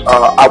most,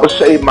 I would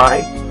say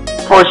my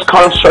first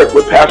concert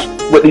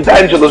with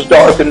Evangelist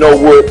Dorothy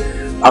Norwood,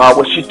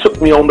 when she took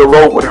me on the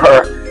road with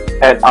her,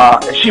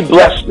 and she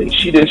blessed me.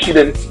 She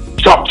didn't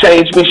jump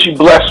change me. She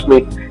blessed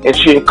me, and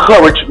she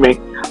encouraged me.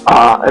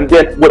 And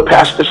then with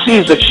Pastor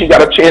Caesar, she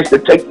got a chance to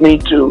take me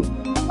to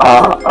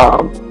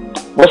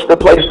what's the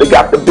place that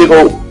got the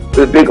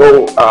big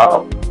old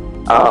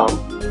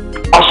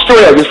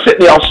Australia,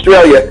 Sydney,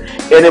 Australia.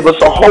 And it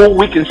was a whole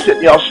week in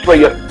Sydney,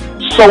 Australia,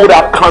 sold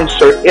out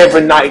concert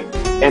every night.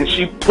 And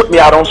she put me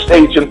out on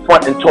stage in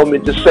front and told me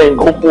to sing,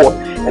 go forth.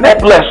 And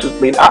that blesses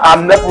me. I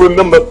never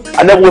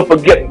will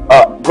forget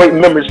great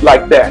memories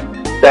like that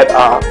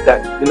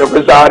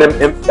reside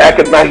in back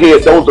in my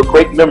head. Those are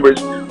great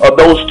memories of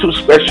those two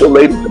special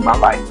ladies in my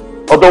life,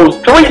 or those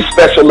three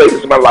special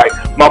ladies in my life.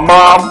 My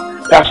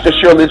mom, Pastor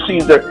Shirley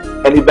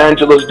Caesar, and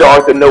Evangelist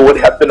Dorothy Norwood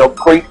have been a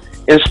great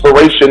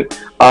inspiration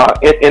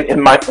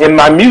in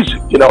my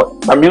music,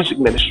 my music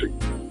ministry.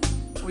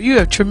 Well, you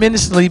have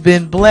tremendously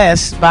been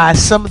blessed by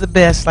some of the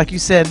best, like you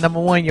said. Number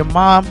one, your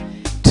mom.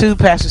 Two,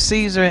 Pastor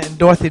Caesar and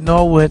Dorothy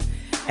Norwood.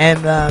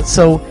 And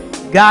so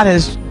God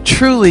has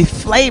truly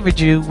flavored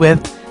you with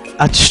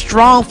a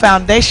strong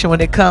foundation when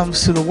it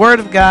comes to the Word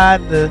of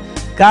God, the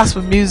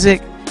gospel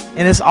music,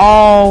 and it's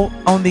all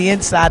on the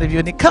inside of you.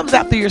 And it comes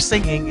out through your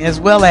singing, as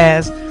well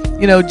as,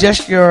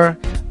 just your,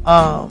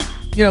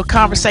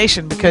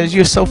 conversation, because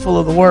you're so full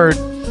of the Word.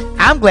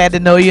 I'm glad to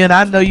know you, and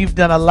I know you've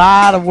done a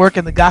lot of work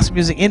in the gospel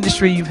music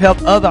industry. You've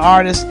helped other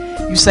artists.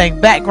 You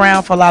sang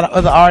background for a lot of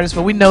other artists,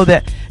 but we know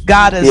that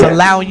God is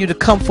allowing you to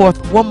come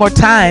forth one more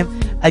time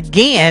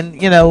again,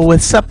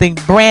 with something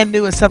brand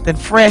new and something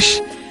fresh.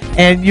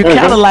 And you're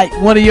kind of like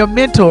one of your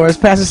mentors,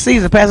 Pastor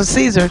Caesar. Pastor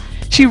Caesar,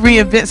 she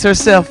reinvents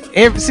herself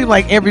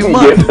every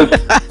month.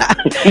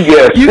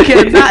 Yes. You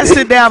cannot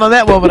sit down on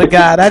that woman of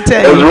God. I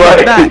tell you,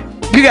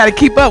 you got to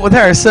keep up with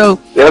her. So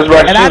that's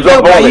right. And I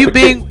know by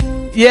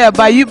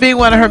you being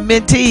one of her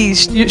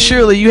mentees,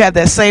 surely you have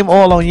that same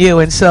oil on you.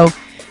 And so,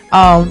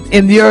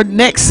 in your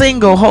next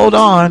single, Hold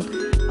On,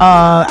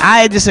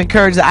 I just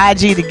encourage the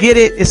IG to get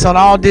it. It's on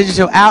all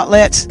digital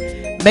outlets.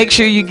 Make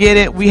sure you get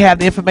it. We have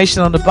the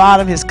information on the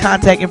bottom, his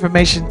contact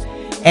information,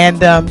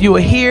 and you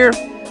will hear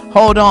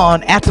Hold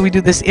On after we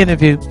do this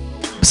interview.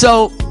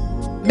 So,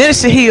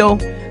 Minister Hill,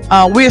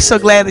 we're so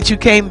glad that you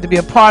came to be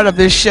a part of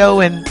this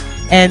show and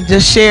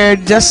just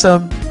shared just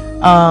some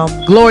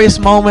glorious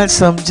moments,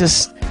 some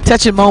just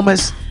touching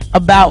moments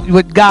about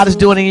what God is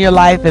doing in your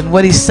life and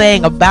what he's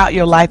saying about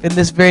your life in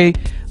this very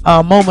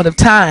moment of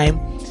time.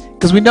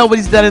 Because we know what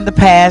he's done in the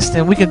past,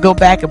 and we can go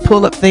back and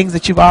pull up things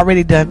that you've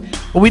already done.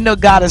 But we know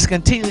God is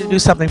continuing to do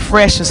something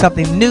fresh and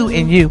something new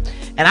in you.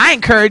 And I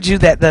encourage you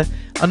that the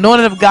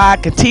anointing of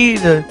God continue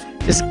to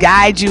just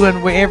guide you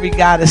in wherever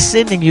God is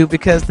sending you,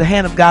 because the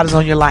hand of God is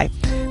on your life.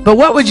 But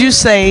what would you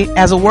say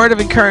as a word of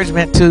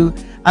encouragement to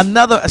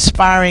another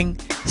aspiring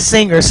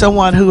singer,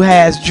 someone who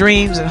has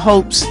dreams and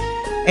hopes,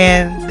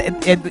 and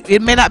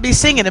it may not be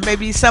singing, it may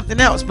be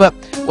something else, but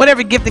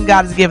whatever gifting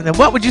God has given them,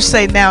 what would you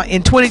say now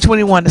in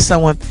 2021 to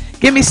someone?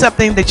 Give me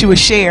something that you would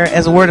share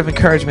as a word of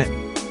encouragement.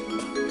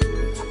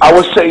 I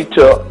would say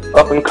to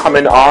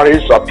up-and-coming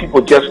artists or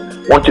people just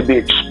want to be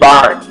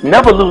inspired,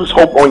 never lose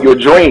hope on your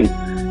dream.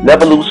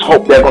 Never lose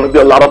hope. There are going to be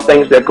a lot of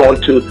things that's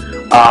going to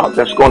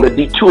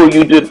detour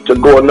you to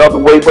go another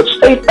way, but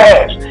stay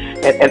fast.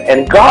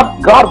 And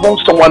God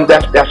wants someone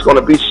that's going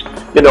to be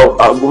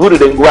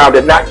rooted and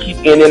grounded, not keep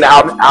in and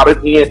out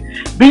and in.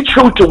 Be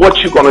true to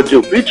what you're going to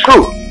do. Be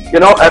true.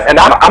 And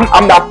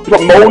I'm not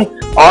promoting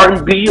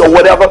R&B or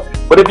whatever,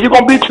 but if you're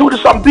going to be true to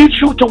something, be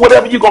true to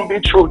whatever you're going to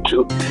be true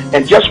to.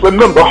 And just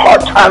remember,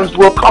 hard times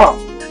will come,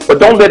 but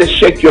don't let it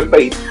shake your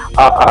faith.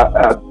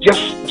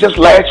 Just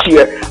last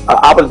year,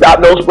 I was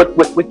diagnosed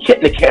with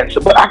kidney cancer,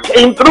 but I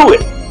came through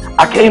it.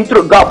 I came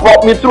through. God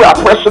brought me through. I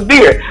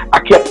persevered. I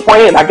kept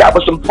praying. I got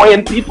with some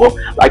praying people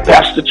like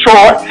Pastor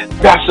Troy,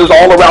 pastors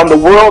all around the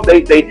world.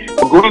 They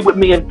agreed with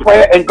me in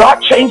prayer, and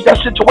God changed that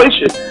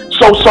situation.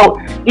 So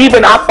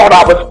even I thought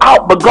I was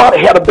out, but God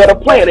had a better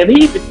plan. And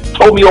He even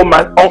told me on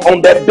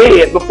that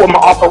bed before my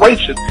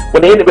operation,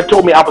 when the enemy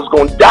told me I was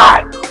going to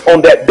die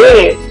on that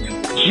bed,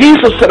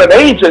 Jesus sent an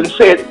angel and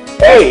said,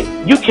 hey,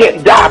 you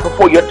can't die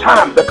before your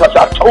time, because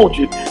I told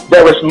you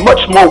there is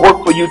much more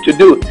work for you to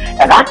do.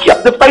 And I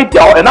kept the faith,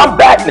 y'all, and I'm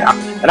back now.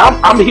 And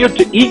I'm here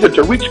eager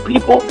to reach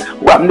people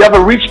who I've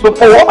never reached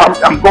before.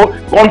 I'm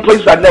going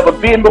places I've never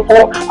been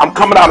before. I'm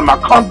coming out of my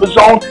comfort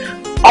zone.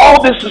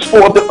 All this is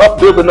for the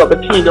upbuilding of the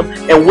kingdom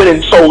and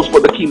winning souls for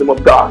the kingdom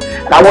of God.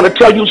 And I want to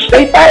tell you,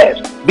 stay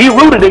fast. Be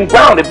rooted and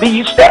grounded. Be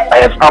ye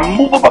steadfast,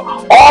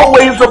 unmovable,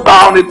 always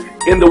abounding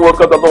in the work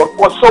of the Lord.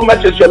 For so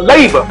much as your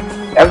labor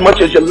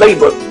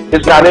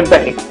is not in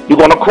vain. You're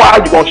going to cry.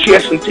 You're going to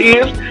shed some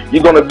tears.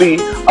 You're going to be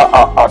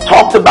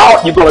talked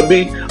about. You're going to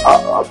be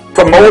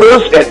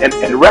promoters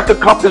and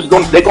record companies.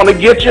 They're going to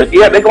get you.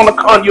 Yeah, they're going to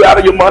con you out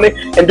of your money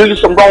and do you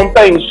some wrong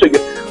things to you.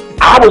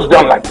 I was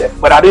done like that,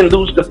 but I didn't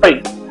lose the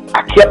faith.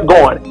 I kept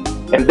going,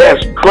 and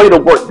there's greater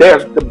work.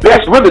 There's the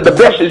best. Really, the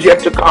best is yet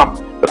to come,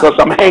 because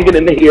I'm hanging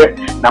in the here,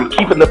 and I'm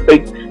keeping the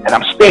faith, and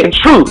I'm staying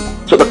true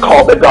to the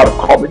call that God has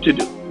called me to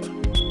do.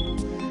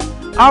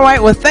 All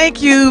right, well,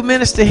 thank you,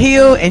 Minister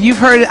Hill, and you've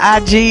heard it,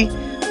 IG,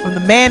 from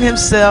the man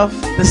himself,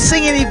 the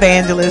singing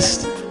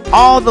evangelist,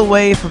 all the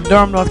way from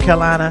Durham, North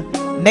Carolina,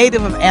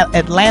 native of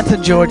Atlanta,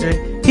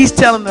 Georgia. He's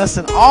telling us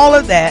in all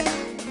of that,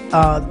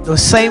 the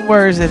same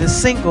words that his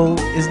single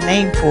is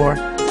named for.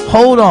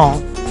 Hold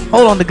on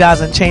to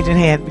God's unchanging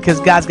hand, because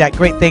God's got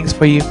great things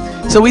for you.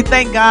 So we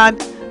thank God.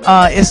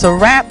 It's a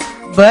wrap,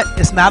 but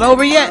it's not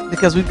over yet,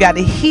 because we've got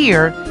to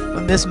hear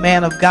from this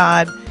man of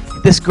God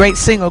this great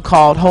single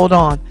called Hold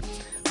On.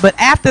 But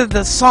after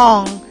the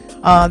song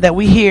that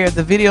we hear,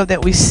 the video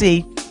that we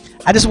see,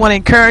 I just want to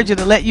encourage you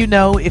to let you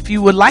know, if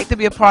you would like to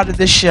be a part of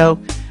this show,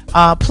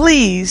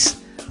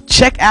 please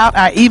check out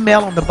our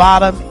email on the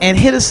bottom and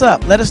hit us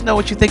up. Let us know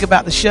what you think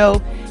about the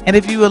show. And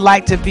if you would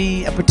like to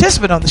be a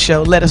participant on the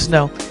show, let us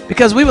know,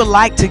 because we would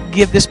like to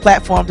give this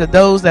platform to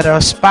those that are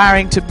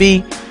aspiring to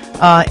be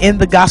in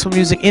the gospel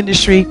music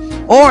industry.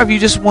 Or if you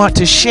just want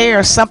to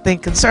share something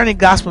concerning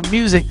gospel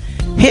music,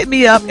 hit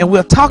me up and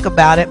we'll talk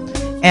about it.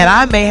 And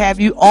I may have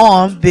you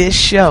on this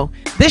show.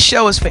 This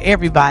show is for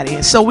everybody.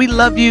 And so we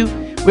love you.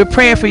 We're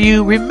praying for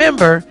you.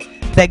 Remember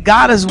that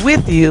God is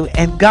with you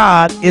and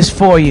God is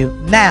for you.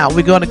 Now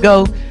we're going to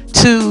go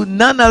to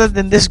none other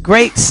than this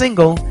great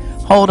single,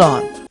 Hold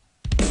On.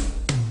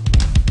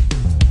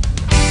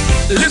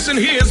 Listen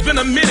here, it's been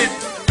a minute,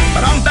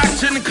 but I'm back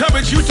to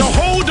encourage you to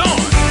hold on.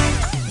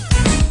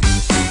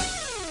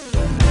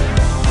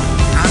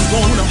 I'm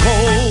gonna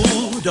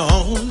hold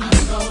on.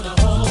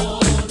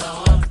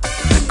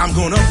 I'm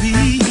gonna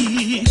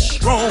be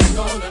strong.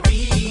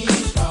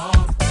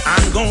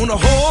 I'm gonna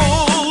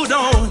hold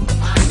on.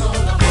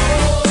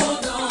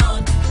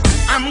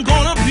 I'm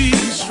gonna be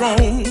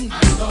strong.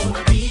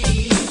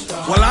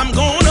 Well, I'm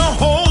gonna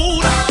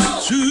hold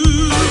to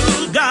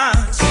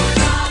God's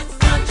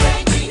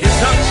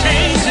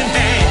unchanging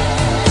hand.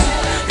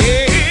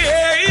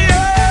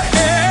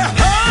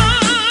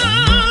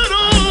 Hold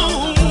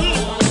on.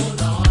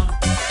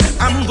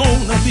 I'm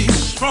gonna be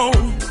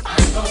strong.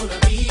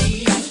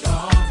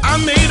 I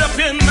made up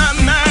in my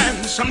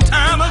mind some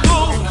time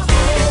ago.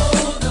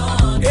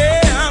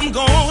 Yeah, I'm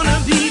gonna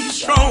be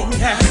strong.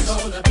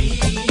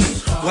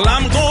 Well,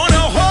 I'm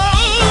gonna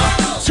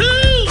hold to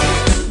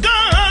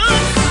God.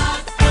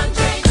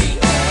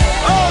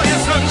 Oh,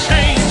 His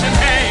unchanging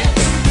hand.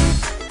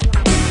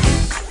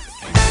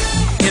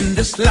 In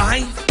this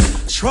life,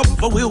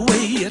 trouble will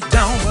weigh you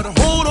down, but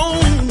hold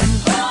on.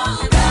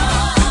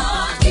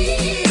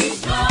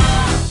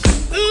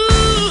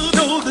 Ooh,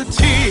 though the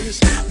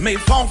tears may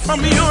fall from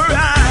your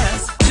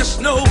eyes,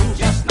 just know the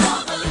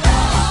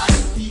Lord,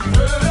 He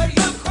heard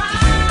your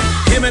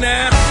cry. Hear me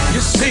now, you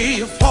see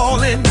you're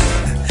falling,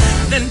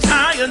 then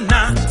tie a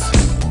knot.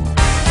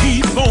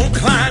 Keep on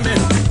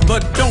climbing,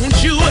 but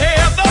don't you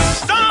ever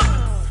stop.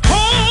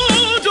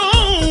 Hold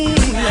on.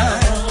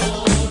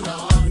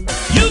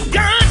 You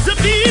got to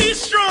be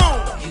strong.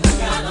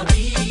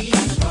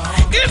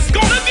 It's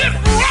gonna get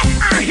rough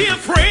out here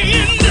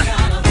praying.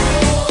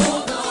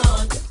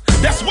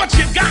 That's what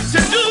you got to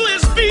do,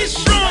 is be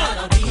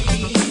strong.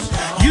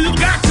 You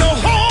got to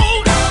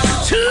hold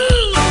to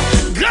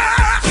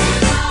God.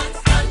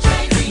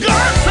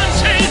 God's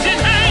unchanging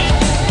hand.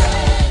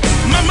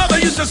 My mother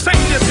used to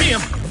sing this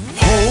hymn.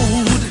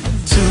 Hold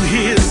to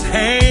His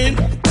hand.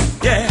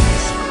 Yes,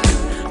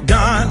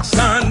 God's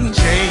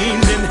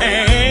unchanging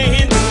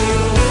hand.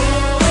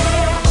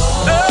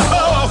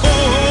 Oh,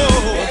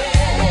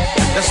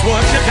 that's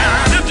what you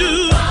gotta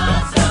do.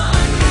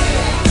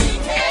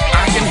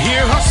 I can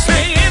hear her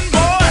saying,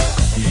 boy,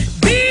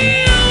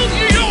 build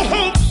your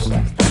hopes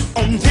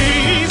on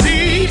things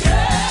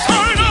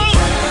eternal.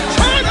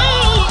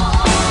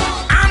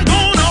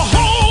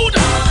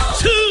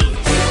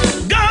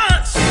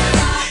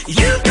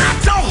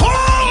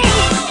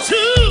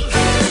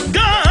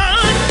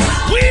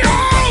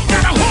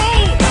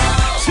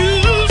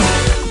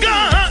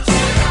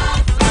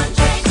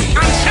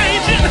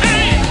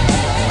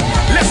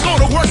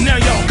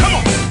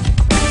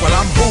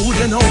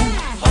 holding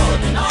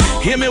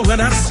on. Hear me when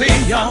I say,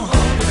 y'all,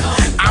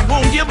 I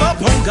won't give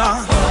up on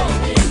God.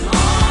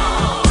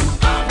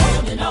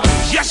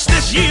 Just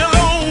this year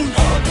alone,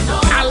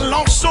 I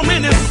lost so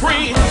many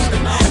friends,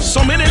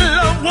 so many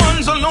loved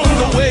ones along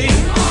the way.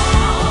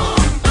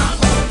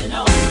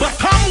 But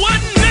come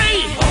what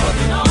may,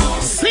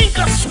 sink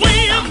or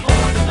swim,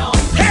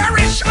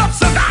 perish or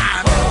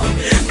survive,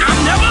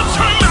 I'll never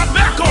turn my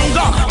back on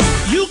God.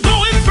 You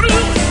going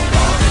through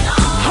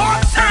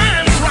hard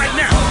times right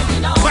now,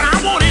 but I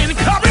want to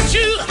encourage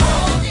you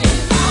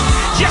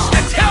just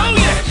to tell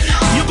you,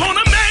 you're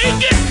gonna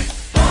make it.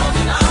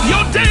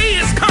 Your day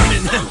is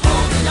coming.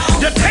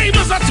 The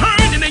tables are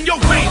turning in your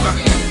favor.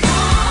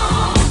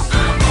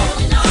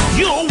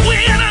 You're a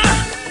winner.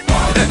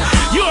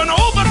 You're an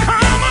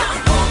overcomer.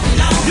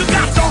 You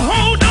got to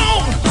hold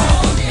on.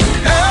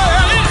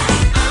 Hey.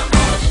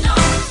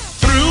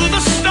 Through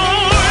the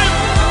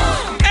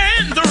storm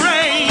and the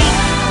rain,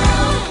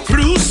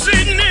 through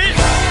sickness,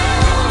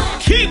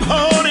 keep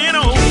holding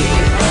on.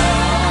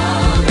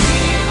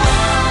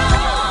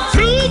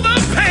 Through the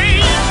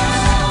pain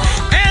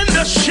and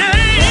the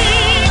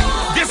shame,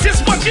 this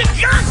is what you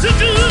got to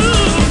do.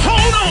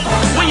 Hold on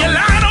when you're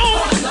lied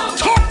on,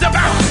 talked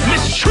about,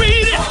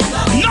 mistreated,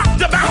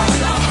 knocked about.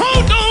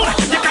 Hold on,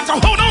 you got to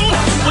hold on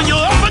when you're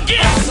up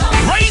against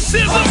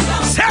racism,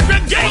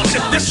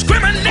 segregation,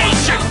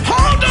 discrimination.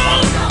 Hold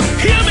on,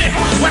 hear me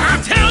when I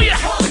tell you,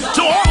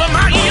 to all of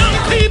my young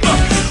people,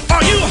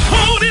 are you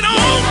holding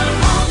on?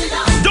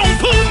 Don't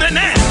pull me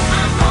now,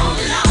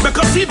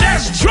 because see,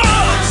 there's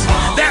drugs,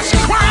 there's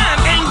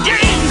crime and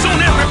gangs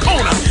on every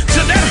corner. To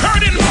that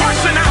hurting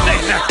person out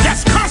there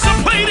that's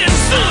contemplating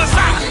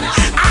suicide,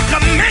 I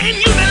command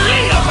you to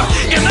live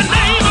in the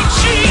name of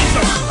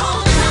Jesus.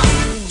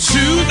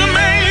 To the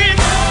man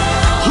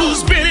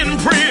who's been in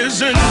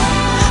prison,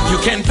 you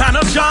can find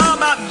a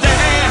job out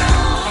there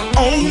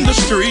on the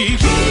street.